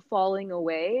people falling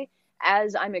away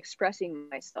as I'm expressing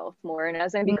myself more and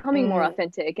as I'm becoming more Mhm.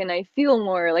 authentic, and I feel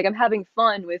more like I'm having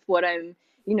fun with what I'm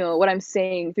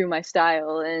saying through my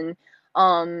style. And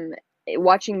um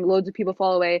watching loads of people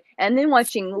fall away and then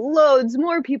watching loads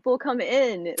more people come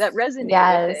in that resonate with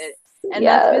Yes. it. And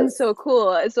that's been Yes. so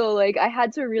cool. So like I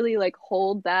had to really like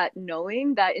hold that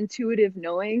knowing, that intuitive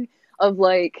knowing of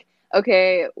like,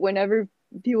 okay, whenever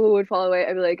people would fall away,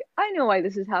 I'd be like, I know why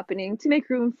this is happening, to make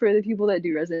room for the people that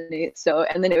do resonate. So,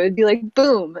 and then it would be like,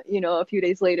 boom, a few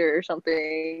days later or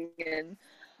something. And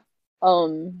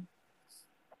um,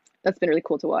 that's been really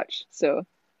cool to watch. So,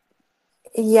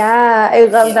 Yeah, I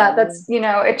love that. yeah. That's,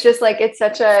 it's just like it's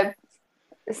such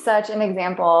an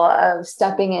example of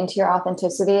stepping into your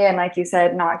authenticity and, like you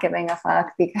said, not giving a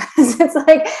fuck, because it's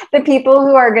like the people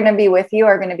who are going to be with you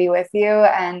are going to be with you,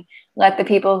 and let the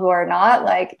people who are not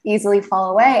like easily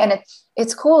fall away. And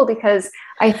it's cool because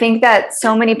I think that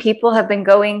so many people have been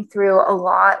going through a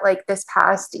lot like this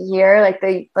past year,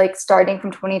 like starting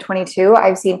from 2022.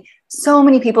 I've seen so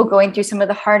many people going through some of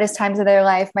the hardest times of their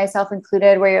life, myself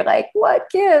included, where you're like, what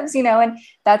gives, and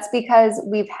that's because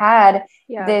we've had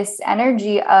Yeah. this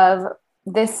energy of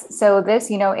this. So this,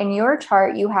 in your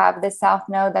chart, you have this South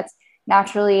Node that's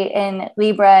naturally in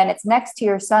Libra and it's next to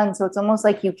your sun. So it's almost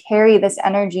like you carry this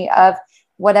energy of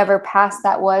whatever past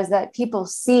that was, that people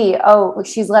see, oh,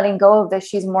 she's letting go of this,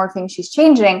 she's morphing, she's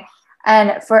changing.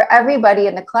 And for everybody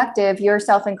in the collective,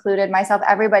 yourself included, myself,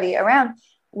 everybody around,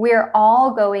 we're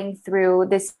all going through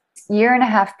this year and a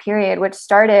half period, which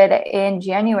started in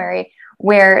January,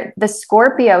 where the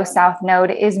Scorpio South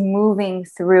Node is moving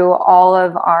through all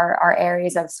of our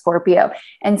areas of Scorpio.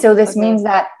 And so this means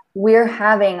that we're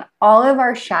having all of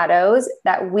our shadows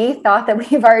that we thought that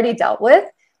we've already dealt with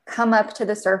come up to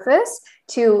the surface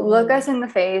to look us in the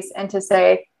face and to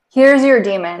say, here's your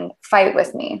demon, fight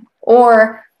with me,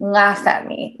 or laugh at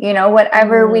me,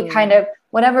 whatever we kind of,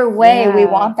 whatever way we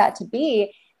want that to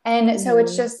be. And so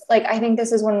it's just like, I think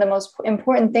this is one of the most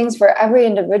important things for every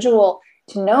individual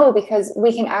to know, because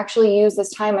we can actually use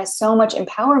this time as so much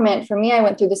empowerment. For me, I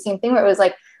went through the same thing where it was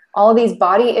like all these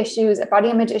body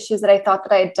image issues that I thought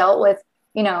that I had dealt with,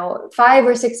 5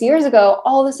 or 6 years ago,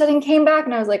 all of a sudden came back.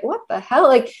 And I was like, what the hell?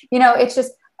 Like, it's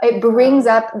just, it brings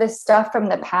up this stuff from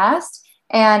the past,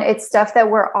 and it's stuff that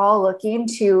we're all looking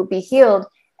to be healed.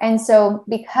 And so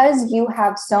because you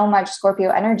have so much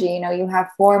Scorpio energy, you have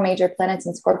 4 major planets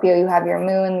in Scorpio, you have your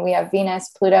moon, we have Venus,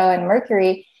 Pluto, and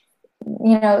Mercury.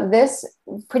 this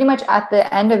pretty much at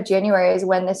the end of January is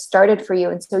when this started for you.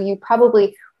 And so you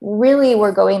probably really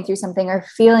were going through something or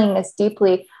feeling this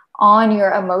deeply on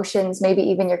your emotions, maybe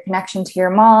even your connection to your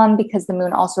mom, because the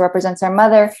moon also represents our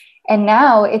mother. And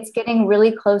now it's getting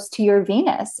really close to your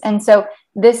Venus. And so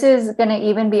this is going to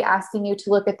even be asking you to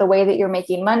look at the way that you're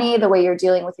making money, the way you're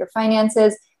dealing with your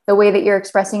finances, the way that you're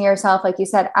expressing yourself, like you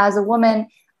said, as a woman,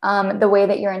 the way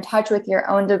that you're in touch with your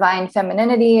own divine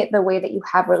femininity, the way that you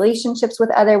have relationships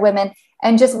with other women,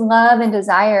 and just love and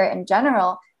desire in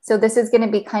general. So this is going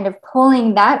to be kind of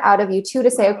pulling that out of you too,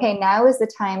 to say, okay, now is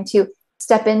the time to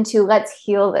step into, let's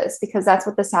heal this, because that's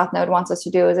what the South Node wants us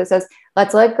to do. Is it says,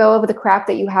 let's let go of the crap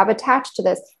that you have attached to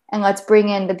this, and let's bring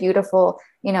in the beautiful,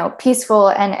 peaceful,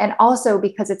 and also,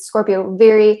 because it's Scorpio,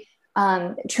 very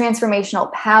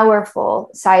transformational, powerful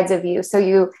sides of you. So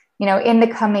in the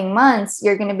coming months,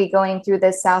 you're going to be going through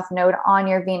this South Node on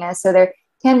your Venus. So there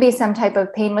can be some type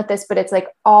of pain with this, but it's like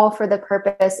all for the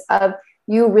purpose of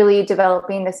you really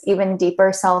developing this even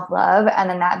deeper self-love, and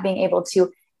then that being able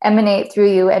to emanate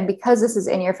through you. And because this is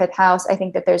in your 5th house, I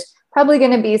think that there's probably going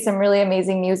to be some really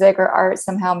amazing music or art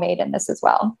somehow made in this as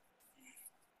well.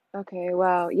 Okay,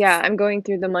 wow. Yeah, I'm going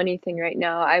through the money thing right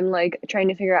now. I'm like trying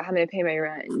to figure out how I'm gonna pay my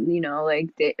rent,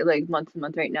 like like month to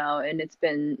month right now. And it's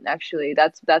been actually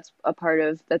that's a part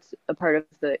of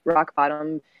the rock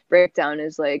bottom breakdown,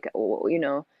 is like,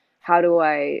 how do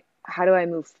I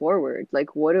move forward?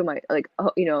 Like, what am I like,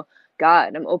 oh,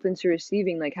 God, I'm open to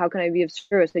receiving. Like, how can I be of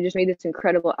service? I just made this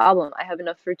incredible album. I have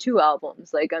enough for 2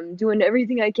 albums. Like, I'm doing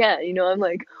everything I can. I'm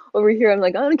like over here, I'm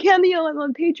like on a Cameo, I'm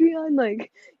on Patreon,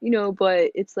 like, but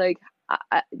it's like,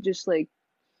 I just like,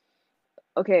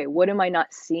 okay, what am I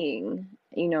not seeing?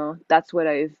 That's what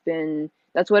I've been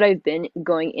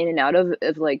going in and out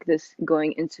of like this,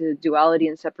 going into duality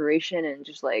and separation, and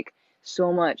just like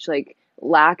so much like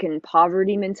lack and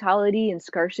poverty mentality and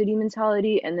scarcity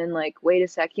mentality. And then like, wait a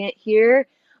second here,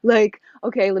 like,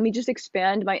 okay, let me just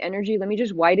expand my energy, let me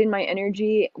just widen my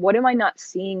energy. What am I not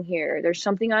seeing here? There's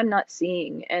something I'm not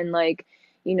seeing. And like,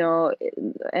 and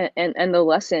the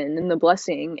lesson and the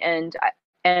blessing. And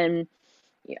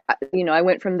I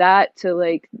went from that to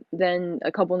like, then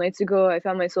a couple nights ago, I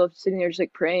found myself sitting there just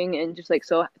like praying and just like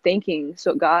so thanking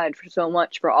God for so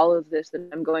much for all of this that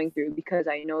I'm going through, because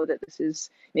I know that this is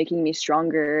making me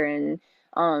stronger, and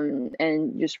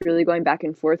just really going back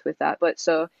and forth with that. But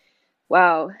so,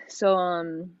 wow. So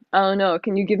I don't know.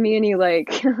 Can you give me any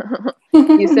like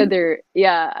you said there,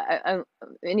 yeah,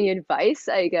 any advice,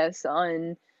 I guess,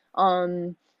 on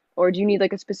or do you need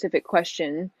like a specific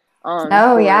question?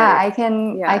 Oh yeah, For I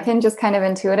Yeah. can just kind of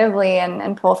intuitively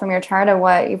and pull from your chart of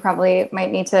what you probably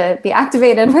might need to be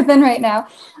activated within right now.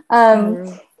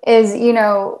 Mm-hmm. Is,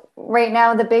 right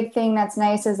now the big thing that's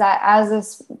nice is that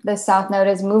as this South Node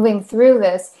is moving through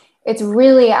this, it's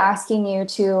really asking you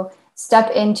to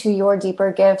step into your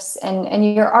deeper gifts,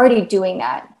 and you're already doing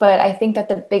that. But I think that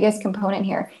the biggest component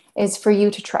here is for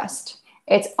you to trust.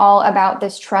 It's all about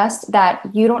this trust that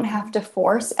you don't have to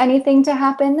force anything to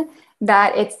happen,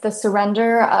 that it's the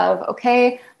surrender of,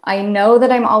 okay, I know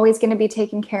that I'm always going to be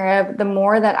taken care of. The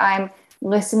more that I'm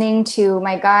listening to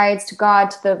my guides, to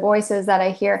God, to the voices that I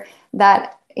hear,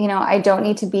 that, I don't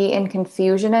need to be in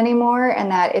confusion anymore, and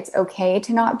that it's okay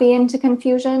to not be into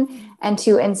confusion, and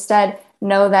to instead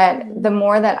know that the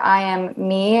more that I am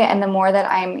me, and the more that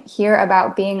I'm here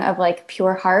about being of like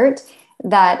pure heart,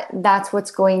 that's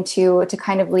what's going to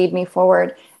kind of lead me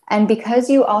forward. And because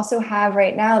you also have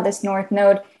right now this North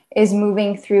Node is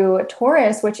moving through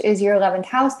Taurus, which is your 11th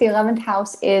house. The 11th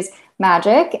house is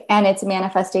magic, and it's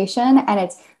manifestation, and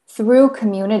it's through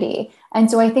community. And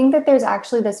so I think that there's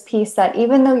actually this piece that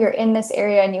even though you're in this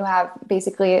area and you have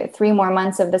basically 3 more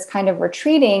months of this kind of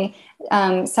retreating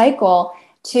cycle,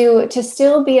 to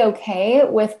still be okay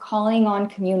with calling on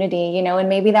community, and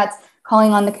maybe that's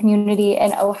calling on the community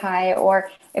in Ojai, or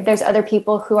if there's other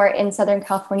people who are in Southern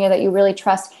California that you really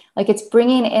trust, like it's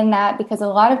bringing in that, because a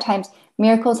lot of times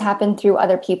miracles happen through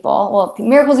other people. Well,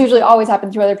 miracles usually always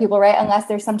happen through other people, right? Unless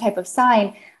there's some type of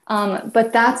sign.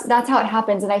 But that's how it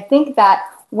happens. And I think that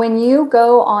when you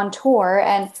go on tour,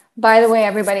 and by the way,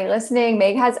 everybody listening,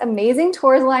 Meg has amazing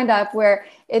tours lined up where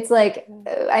it's like,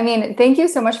 I mean, thank you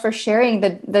so much for sharing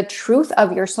the truth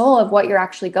of your soul, of what you're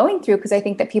actually going through. Because I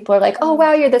think that people are like, oh,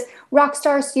 wow, you're this rock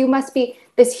star, so you must be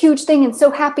this huge thing and so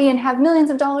happy and have millions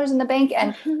of dollars in the bank.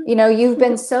 And, you've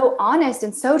been so honest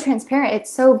and so transparent.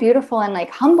 It's so beautiful and like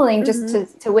humbling just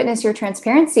to witness your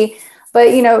transparency.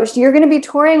 But, you're going to be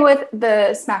touring with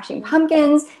the Smashing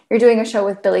Pumpkins. You're doing a show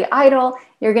with Billy Idol.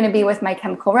 you're going to be with My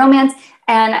Chemical Romance.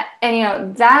 And you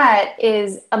know, that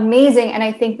is amazing. And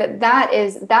I think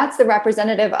that's the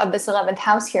representative of this 11th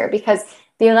house here, because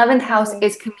the 11th house Right.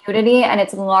 is community and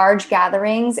it's large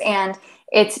gatherings and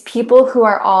it's people who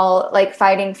are all like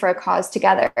fighting for a cause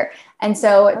together. And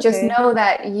so just Okay. know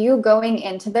that you going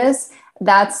into this,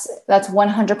 that's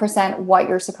 100% what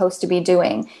you're supposed to be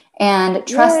doing and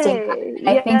trusting that. Yay. And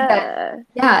I think that,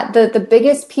 Yeah. yeah, the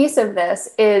biggest piece of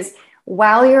this is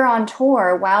while you're on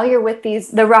tour, while you're with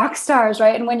the rock stars,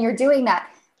 right? And when you're doing that,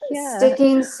 Yeah.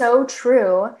 sticking so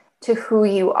true to who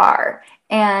you are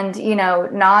and, you know,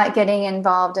 not getting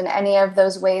involved in any of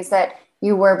those ways that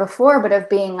you were before, but of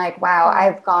being like, wow, Yeah.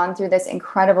 I've gone through this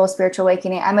incredible spiritual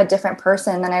awakening. I'm a different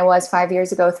person than I was 5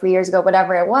 years ago, 3 years ago,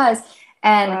 whatever it was.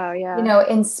 And, Wow. you Yeah. know,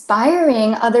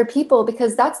 inspiring other people,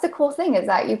 because that's the cool thing is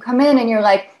that you come in and you're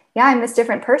like, yeah, I'm this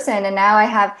different person. And now I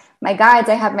have my guides,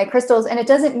 I have my crystals. And it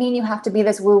doesn't mean you have to be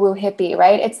this woo woo hippie,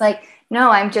 right? It's like, no,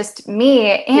 I'm just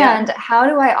me. Yeah. And how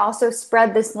do I also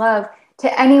spread this love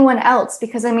to anyone else?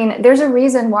 Because I mean, there's a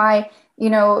reason why, you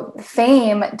know,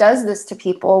 fame does this to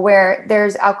people where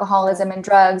there's Yeah. alcoholism and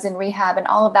drugs and rehab and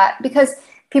all of that, because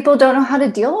people don't know how to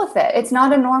deal with it. It's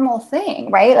not a normal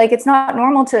thing, right? Like it's not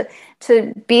normal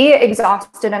to be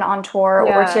exhausted and on tour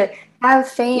or Yeah. to have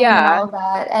fame and all Yeah. of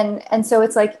that. And so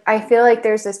it's like I feel like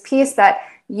there's this piece that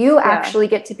you Yeah. actually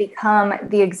get to become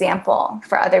the example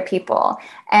for other people,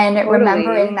 and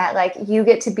remembering Totally. that like you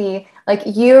get to be like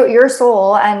your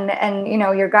soul and you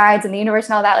know your guides and the universe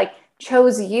and all that like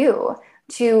chose you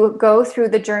to go through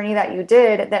the journey that you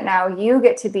did, that now you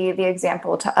get to be the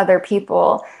example to other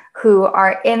people who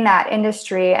are in that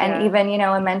industry, and Yeah. even, you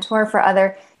know, a mentor for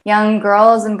other young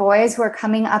girls and boys who are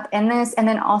coming up in this, and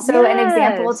then also an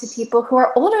example to Yes. people who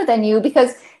are older than you,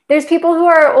 because there's people who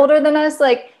are older than us,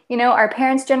 like, you know, our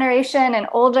parents' generation and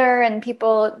older, and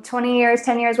people 20 years,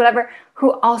 10 years, whatever,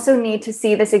 who also need to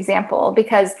see this example.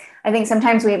 Because I think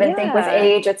sometimes we even think with Yeah.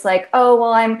 age, it's like, oh,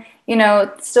 well, I'm, you know,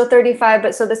 still 35,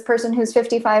 but so this person who's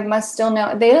 55 must still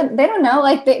know. They don't know,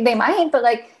 like they might, but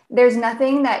like there's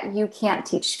nothing that you can't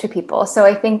teach to people. So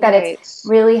I think that it's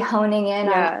Right. really honing in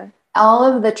on Yeah. all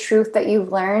of the truth that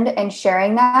you've learned and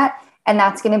sharing that. And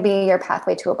that's going to be your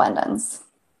pathway to abundance.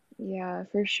 Yeah,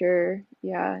 for sure.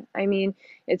 Yeah. I mean,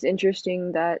 it's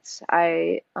interesting that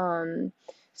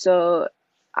so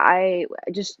I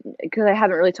just because I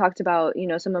haven't really talked about,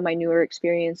 some of my newer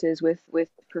experiences with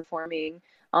performing.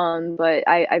 But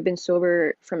I've been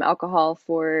sober from alcohol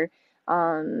for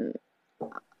um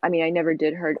I mean, I never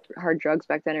did hard drugs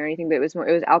back then or anything, but it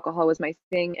was alcohol was my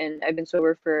thing, and I've been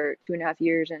sober for 2.5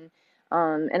 years, and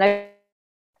I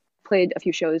played a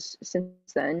few shows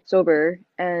since then sober,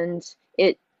 and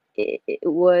it it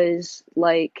was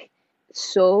like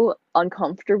so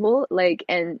uncomfortable, like,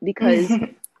 and because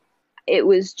it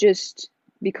was just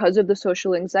because of the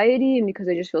social anxiety and because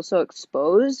I just feel so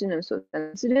exposed and I'm so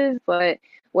sensitive. But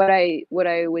what I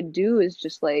would do is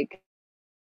just like,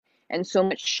 and so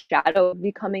much shadow would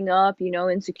be coming up,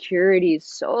 insecurities,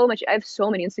 so much. I have so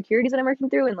many insecurities that I'm working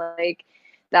through, and like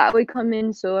that would come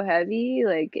in so heavy,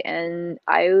 like, and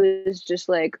I was just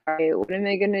like, all right, what am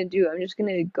I gonna do? I'm just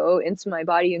gonna go into my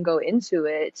body and go into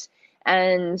it.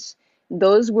 And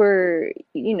those were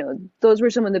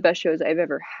some of the best shows I've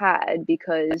ever had,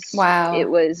 because it Wow.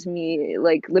 was me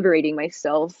like liberating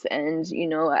myself. And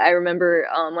I remember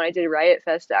when I did Riot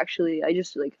Fest, actually I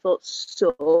just like felt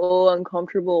so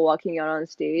uncomfortable walking out on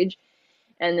stage,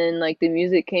 and then like the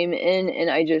music came in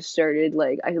and I just started,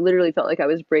 like, I literally felt like I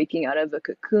was breaking out of a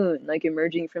cocoon, like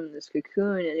emerging from this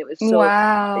cocoon. And it was so, it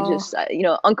Wow. just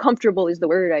uncomfortable is the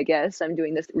word, I guess. I'm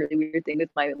doing this really weird thing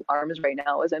with my arms right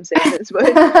now as I'm saying this,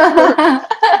 but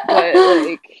but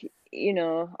like,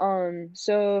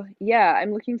 so yeah,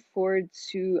 I'm looking forward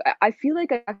to, I feel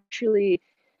like I actually,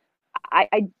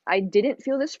 I didn't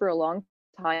feel this for a long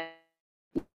time,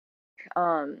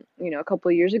 a couple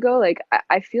of years ago. Like,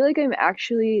 I feel like I'm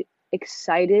actually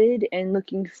excited and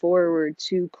looking forward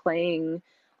to playing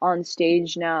on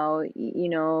stage now,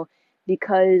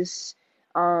 because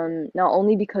not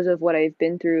only because of what I've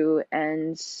been through,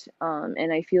 and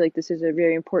I feel like this is a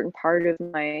very important part of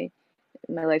my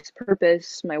life's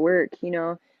purpose, my work,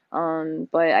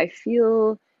 but I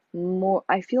feel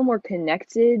more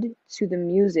connected to the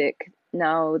music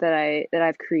now that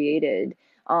I've created.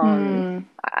 Um, Hmm.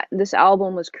 this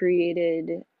album was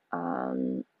created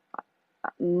um,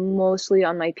 mostly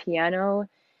on my piano,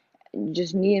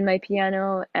 just me and my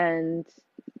piano, and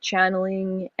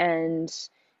channeling and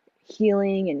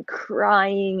healing and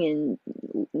crying,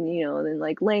 and then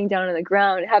like laying down on the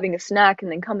ground, having a snack,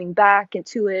 and then coming back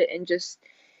into it, and just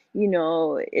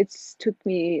it's took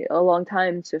me a long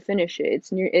time to finish it.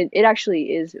 It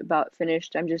actually is about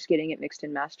finished. I'm just getting it mixed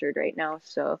and mastered right now.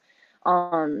 So,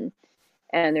 um,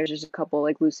 and there's just a couple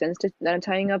like loose ends that I'm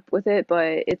tying up with it,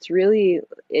 but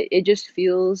it just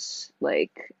feels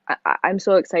like I'm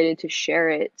so excited to share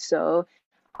it. So,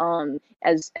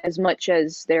 as much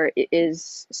as there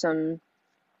is some,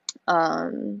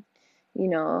 um,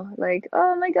 like,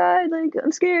 oh my God, like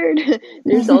I'm scared,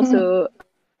 there's also,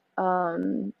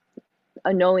 um,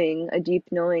 a deep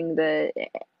knowing that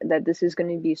this is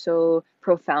going to be so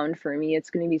profound for me.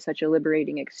 It's going to be such a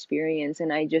liberating experience,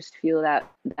 and I just feel that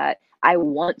I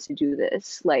want to do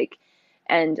this. Like,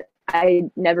 and I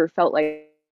never felt like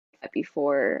that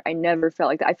before. I never felt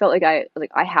like that. I felt like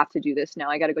I have to do this now.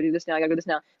 I got to go do this now. I got to go do this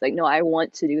now. Like, no, I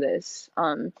want to do this.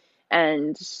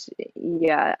 And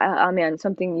yeah, man,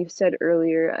 something you said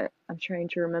earlier, I'm trying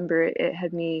to remember it. It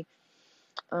had me,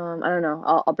 I don't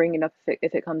know. I'll bring it up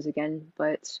if it comes again.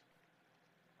 But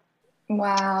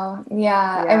Wow.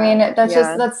 Yeah. I yeah, mean,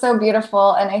 yeah. that's so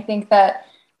beautiful. And I think that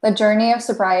the journey of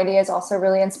sobriety is also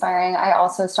really inspiring. I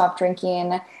also stopped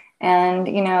drinking and,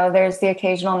 there's the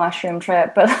occasional mushroom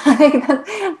trip, but like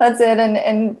that's it.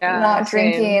 And Yeah, not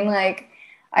drinking, same. like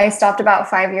I stopped about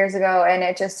 5 years ago and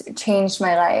it just changed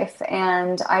my life.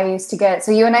 And I used to get,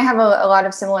 so you and I have a lot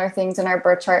of similar things in our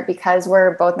birth chart because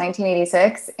we're both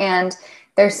 1986. And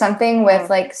there's something with Oh,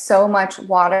 like so much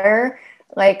water,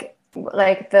 like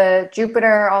the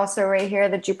Jupiter also right here,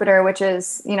 the Jupiter, which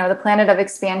is, the planet of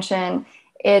expansion,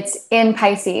 it's in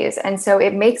Pisces. And so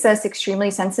it makes us extremely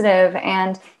sensitive.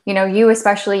 And, you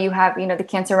especially, you have, the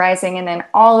Cancer rising and then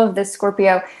all of this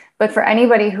Scorpio. But for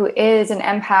anybody who is an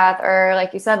empath or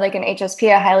like you said, like an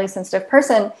HSP, a highly sensitive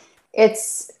person,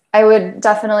 I would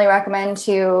definitely recommend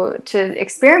to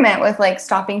experiment with like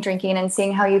stopping drinking and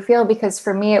seeing how you feel, because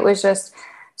for me it was just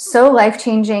so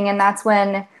life-changing. And that's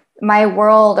when my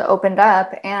world opened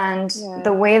up. And the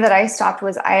yeah. way that I stopped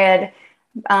was I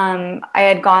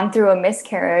had gone through a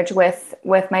miscarriage with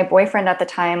my boyfriend at the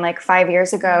time, like 5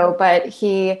 years ago, Mm,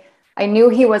 but I knew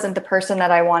he wasn't the person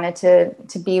that I wanted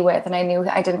to be with, and I knew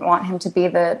I didn't want him to be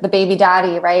the baby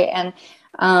daddy, right? And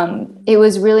it mm.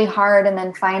 was really hard. And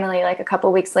then finally, like a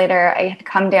couple weeks later, I had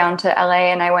come down to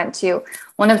LA and I went to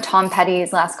one of Tom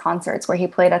Petty's last concerts where he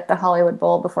played at the Hollywood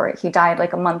Bowl before he died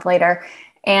like a month later.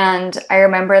 And I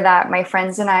remember that my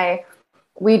friends and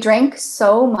we drank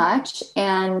so much,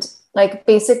 and like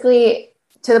basically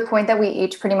to the point that we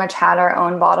each pretty much had our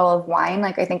own bottle of wine.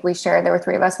 Like I think there were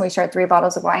three of us and we shared 3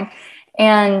 bottles of wine.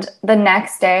 And the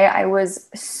next day I was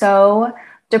so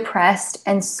depressed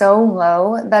and so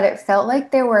low that it felt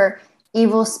like there were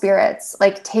evil spirits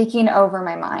like taking over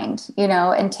my mind,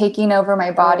 and taking over my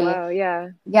Oh body. wow, yeah.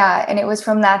 Yeah. And it was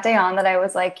from that day on that I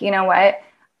was like, you know what?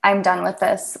 I'm done with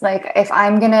this. Like, if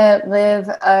I'm going to live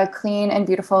a clean and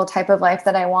beautiful type of life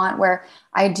that I want, where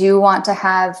I do want to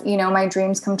have, my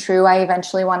dreams come true, I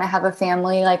eventually want to have a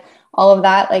family, like all of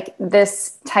that, like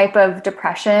this type of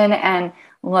depression and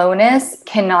lowness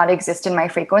cannot exist in my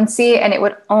frequency. And it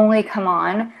would only come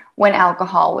on when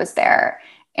alcohol was there.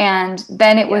 And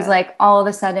then it was Yeah. like all of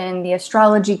a sudden the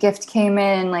astrology gift came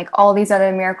in, like all these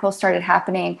other miracles started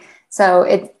happening. So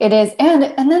it is. And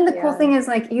then the cool Yeah. thing is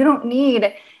like you don't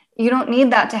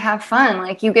need that to have fun.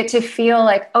 Like you get to feel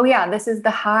like, oh yeah, this is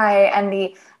the high and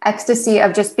the ecstasy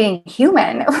of just being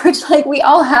human, which like we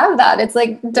all have that. It's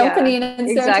like Yeah. dopamine and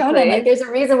serotonin. Like Exactly. there's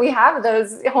a reason we have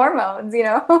those hormones.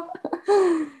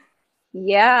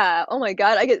 Yeah. Oh my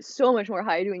God, I get so much more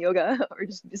high doing yoga or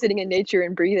just sitting in nature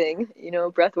and breathing,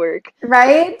 breath work.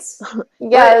 Right? But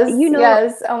Yes,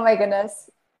 yes. Oh my goodness.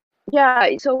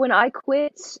 yeah, so when I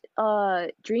quit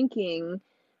drinking,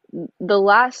 the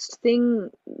last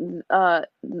thing uh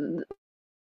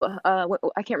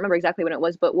I can't remember exactly when it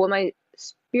was, but what my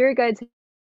spirit guides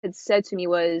had said to me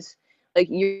was like,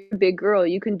 you're a big girl,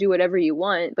 you can do whatever you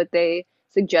want, but they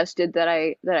suggested that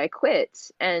I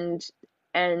quit, and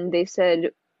they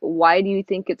said, why do you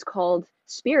think it's called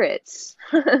spirits?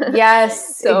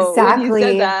 Yes, So when you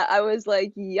said exactly. that, I was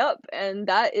like, yup, and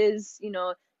that is,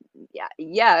 yeah,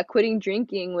 yeah, quitting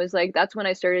drinking was like that's when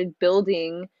I started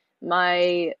building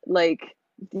my like,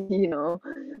 you know,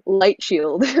 light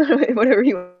shield, whatever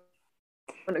you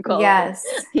want to call it, Yes.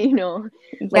 you know,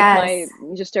 like my Yes.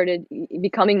 just started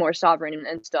becoming more sovereign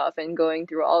and stuff and going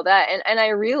through all that. And I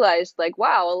realized like,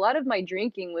 wow, a lot of my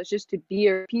drinking was just to be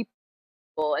around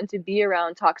people and to be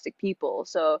around toxic people.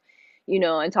 So,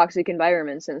 and toxic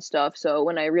environments and stuff. So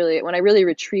when I really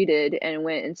retreated and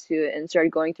went into and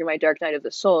started going through my dark night of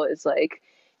the soul, it's like,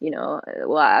 well,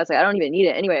 I was like, I don't even need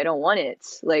it anyway. I don't want it.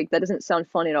 Like that doesn't sound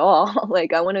fun at all.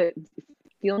 Like I want to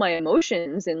feel my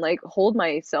emotions and like hold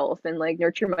myself and like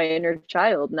nurture my inner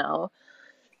child now,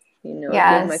 give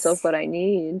myself Yes. what I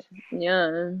need.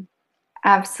 Yeah.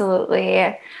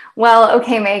 Absolutely. Well,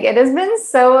 okay, Meg, it has been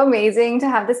so amazing to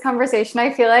have this conversation.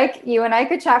 I feel like you and I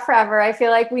could chat forever. I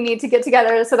feel like we need to get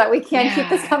together so that we can keep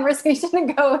this Yeah. conversation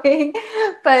going.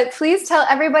 But please tell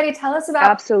us about, what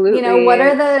are Absolutely.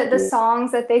 the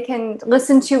songs that they can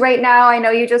listen to right now? I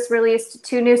know you just released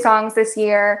 2 new songs this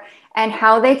year, and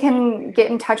how they can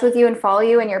get in touch with you and follow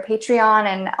you and your Patreon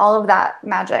and all of that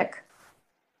magic.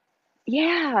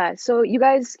 Yeah. So you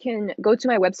guys can go to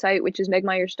my website, which is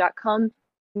megmyers.com.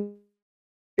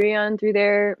 Patreon through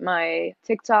there, my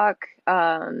TikTok.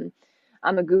 I'm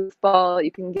a goofball.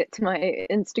 You can get to my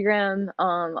Instagram,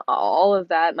 all of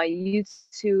that. My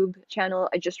YouTube channel.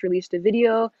 I just released a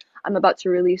video. I'm about to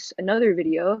release another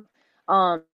video.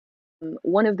 Um,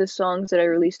 One of the songs that I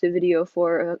released a video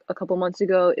for a couple months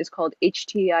ago is called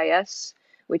HTIS,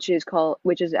 which is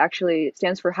actually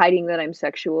stands for hiding that I'm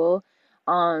sexual.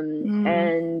 Mm.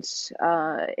 And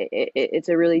it's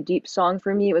a really deep song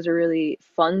for me. It was a really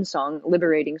fun song,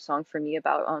 liberating song for me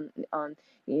about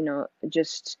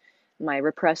just my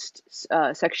repressed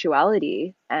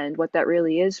sexuality and what that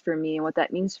really is for me and what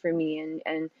that means for me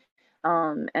and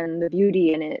the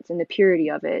beauty in it and the purity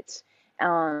of it.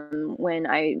 When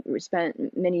I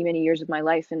spent many, many years of my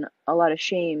life in a lot of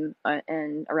shame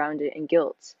and around it and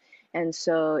guilt. And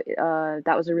so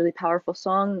that was a really powerful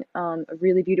song, a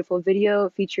really beautiful video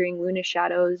featuring Luna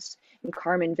Shadows and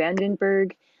Carmen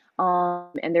Vandenberg.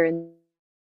 And they're in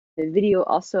the video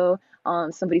also.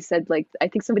 Somebody said, like, I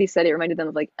think somebody said it reminded them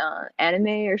of like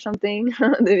anime or something,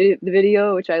 the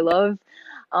video, which I love.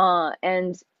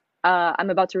 And I'm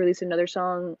about to release another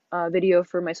song video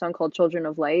for my song called Children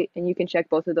of Light, and you can check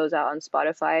both of those out on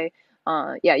Spotify.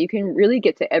 Yeah, you can really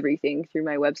get to everything through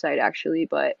my website actually,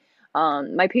 but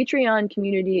my Patreon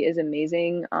community is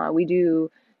amazing. We do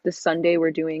this Sunday,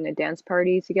 we're doing a dance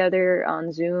party together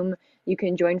on Zoom. You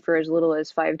can join for as little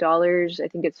as $5. I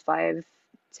think it's 5,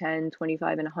 10,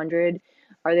 25, and 100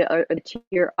 are the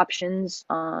tier options.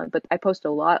 But I post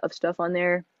a lot of stuff on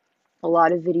there, a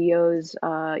lot of videos.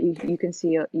 You can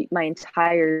see my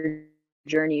entire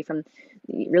journey from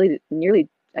really nearly,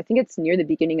 I think it's near the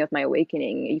beginning of my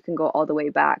awakening. You can go all the way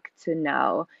back to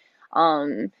now.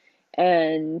 Um,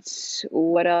 and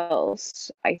what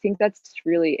else? I think that's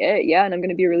really it. Yeah, and I'm going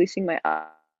to be releasing my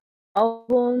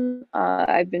album.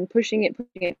 I've been pushing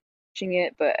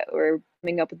it, but we're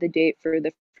coming up with the date for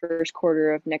the first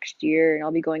quarter of next year, and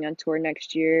I'll be going on tour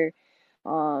next year.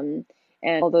 Um,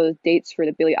 and all those dates for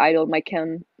the Billy Idol, My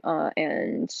Chem,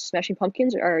 and Smashing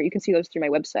Pumpkins you can see those through my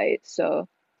website. So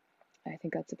I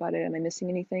think that's about it. Am I missing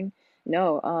anything?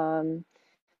 No.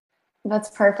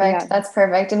 That's perfect. Yeah, That's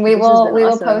perfect. And this has been we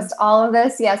will post awesome. all of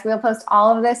this. Yes, we will post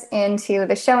all of this into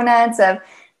the show notes of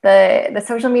the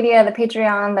social media, the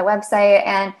Patreon, the website.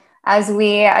 And as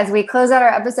we close out our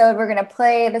episode, we're gonna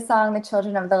play the song The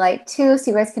Children of the Light too,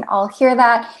 so you guys can all hear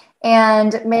that.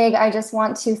 And Meg, I just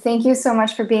want to thank you so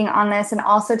much for being on this, and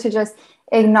also to just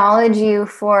acknowledge you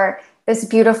for this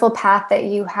beautiful path that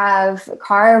you have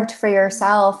carved for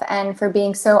yourself, and for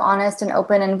being so honest and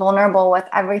open and vulnerable with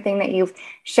everything that you've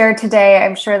shared today.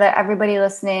 I'm sure that everybody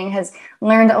listening has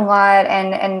learned a lot,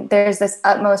 and there's this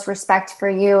utmost respect for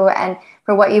you and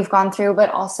for what you've gone through, but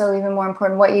also even more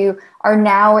important, what you are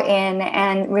now in,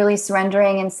 and really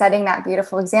surrendering and setting that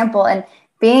beautiful example, and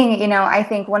being, I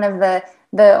think one of the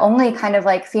only kind of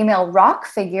like female rock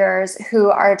figures who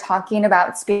are talking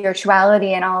about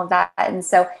spirituality and all of that. And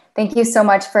so thank you so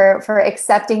much for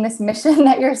accepting this mission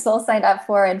that your soul signed up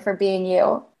for, and for being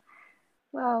you.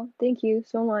 Wow, thank you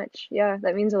so much. Yeah,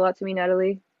 that means a lot to me,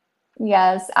 Natalie.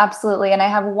 Yes, absolutely. And I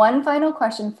have one final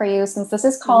question for you, since this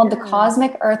is called the Yeah.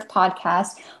 Cosmic Earth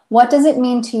Podcast. What does it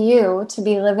mean to you to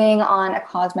be living on a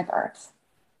cosmic Earth?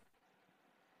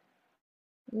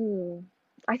 Ooh.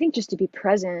 I think just to be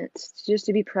present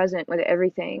with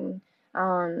everything.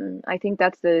 I think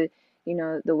that's the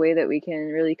way that we can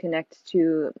really connect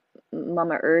to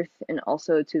Mama Earth and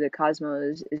also to the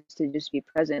cosmos is to just be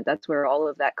present. That's where all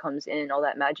of that comes in, all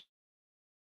that magic,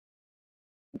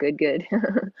 good.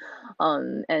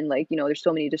 And like, there's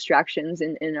so many distractions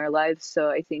in our lives. So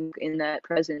I think in that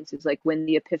presence is like when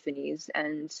the epiphanies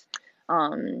and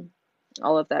um,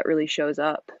 all of that really shows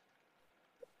up.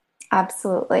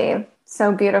 Absolutely.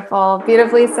 So beautiful.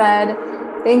 Beautifully said.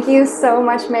 Thank you so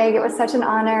much, Meg. It was such an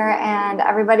honor. And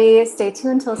everybody, stay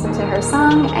tuned to listen to her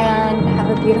song, and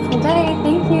have a beautiful day.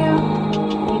 Thank you.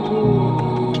 Thank you.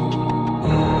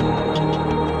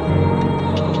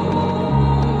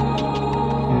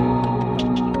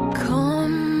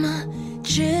 Come,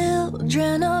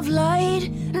 children of light,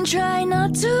 and try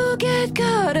not to get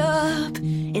caught up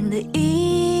in the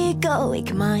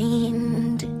egoic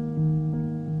mind.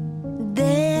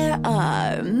 There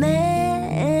are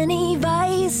many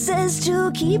vices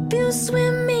to keep you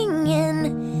swimming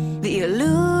in the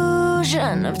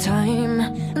illusion of time,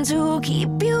 to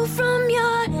keep you from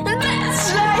your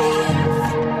best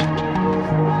life,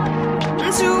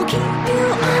 to keep you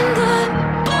on the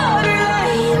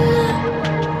borderline,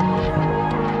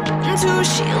 to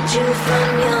shield you from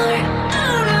your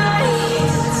own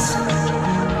lies,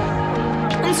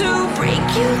 to break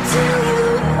you till you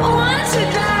want to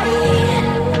die.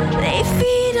 They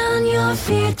feed on your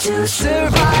fear to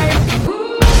survive.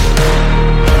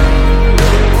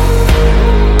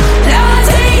 I'll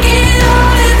take it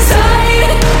all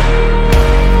inside,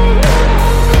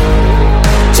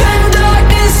 turn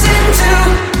darkness into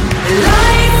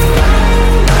light.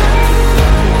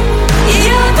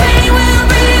 Your pain will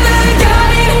be the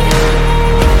guide.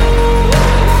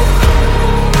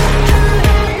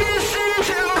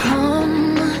 Come,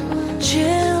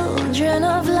 children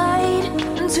of light,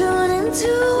 tune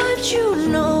into what you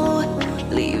know.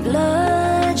 Leave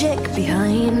logic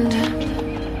behind.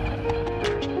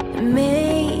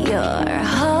 May your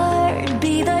heart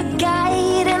be the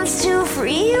guidance to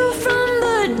free you from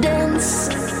the dense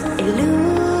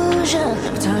illusion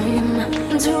of time,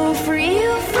 to free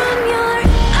you from your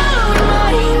own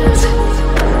mind,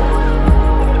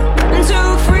 to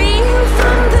free you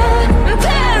from the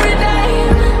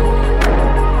paradigm,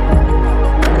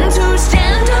 to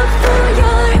stand up for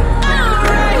your own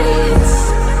rights,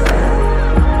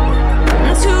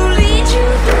 to lead you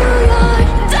through your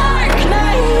dark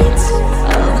night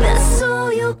of the soul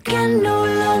you can no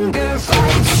longer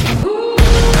fight.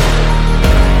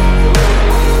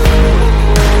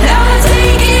 I'll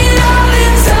take it all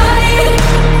inside,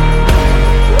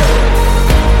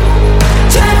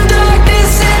 turn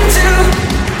darkness into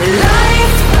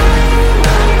light.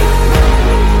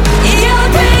 Your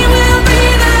pain will be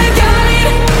the guide,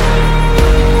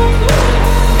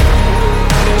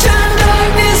 turn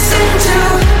darkness into.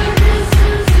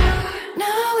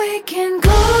 Now we can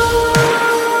go.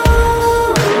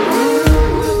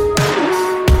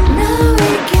 Now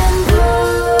we can go.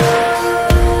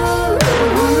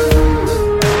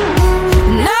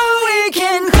 Now we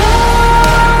can go.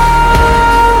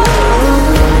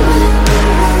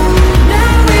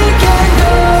 Now we can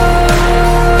go.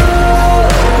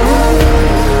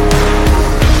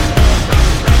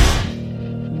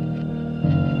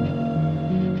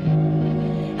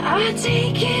 I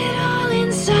take it all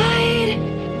inside,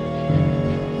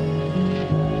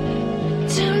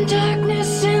 turn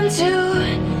darkness into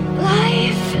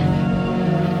life.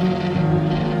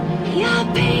 Your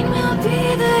pain will be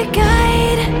the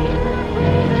guide,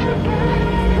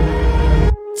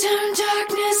 turn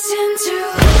darkness into.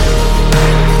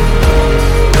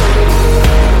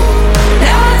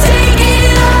 I'll take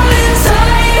it all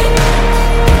inside,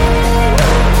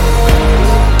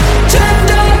 turn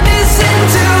darkness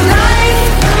into light.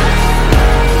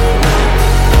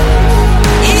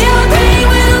 Your pain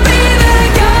will be the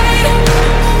guide,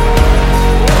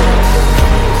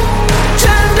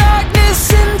 turn darkness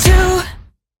into.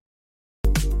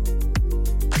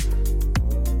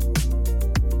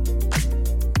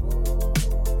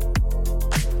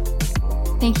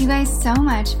 Thank you guys so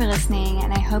much for listening,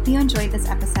 and I hope you enjoyed this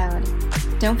episode.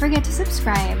 Don't forget to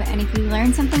subscribe, and if you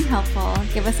learned something helpful,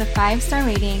 give us a 5-star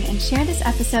rating and share this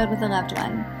episode with a loved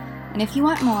one. And if you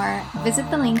want more, visit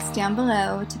the links down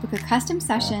below to book a custom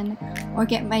session or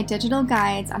get my digital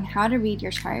guides on how to read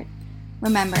your chart.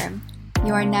 Remember,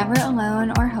 you are never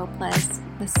alone or hopeless.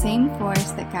 The same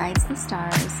force that guides the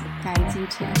stars guides you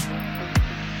too.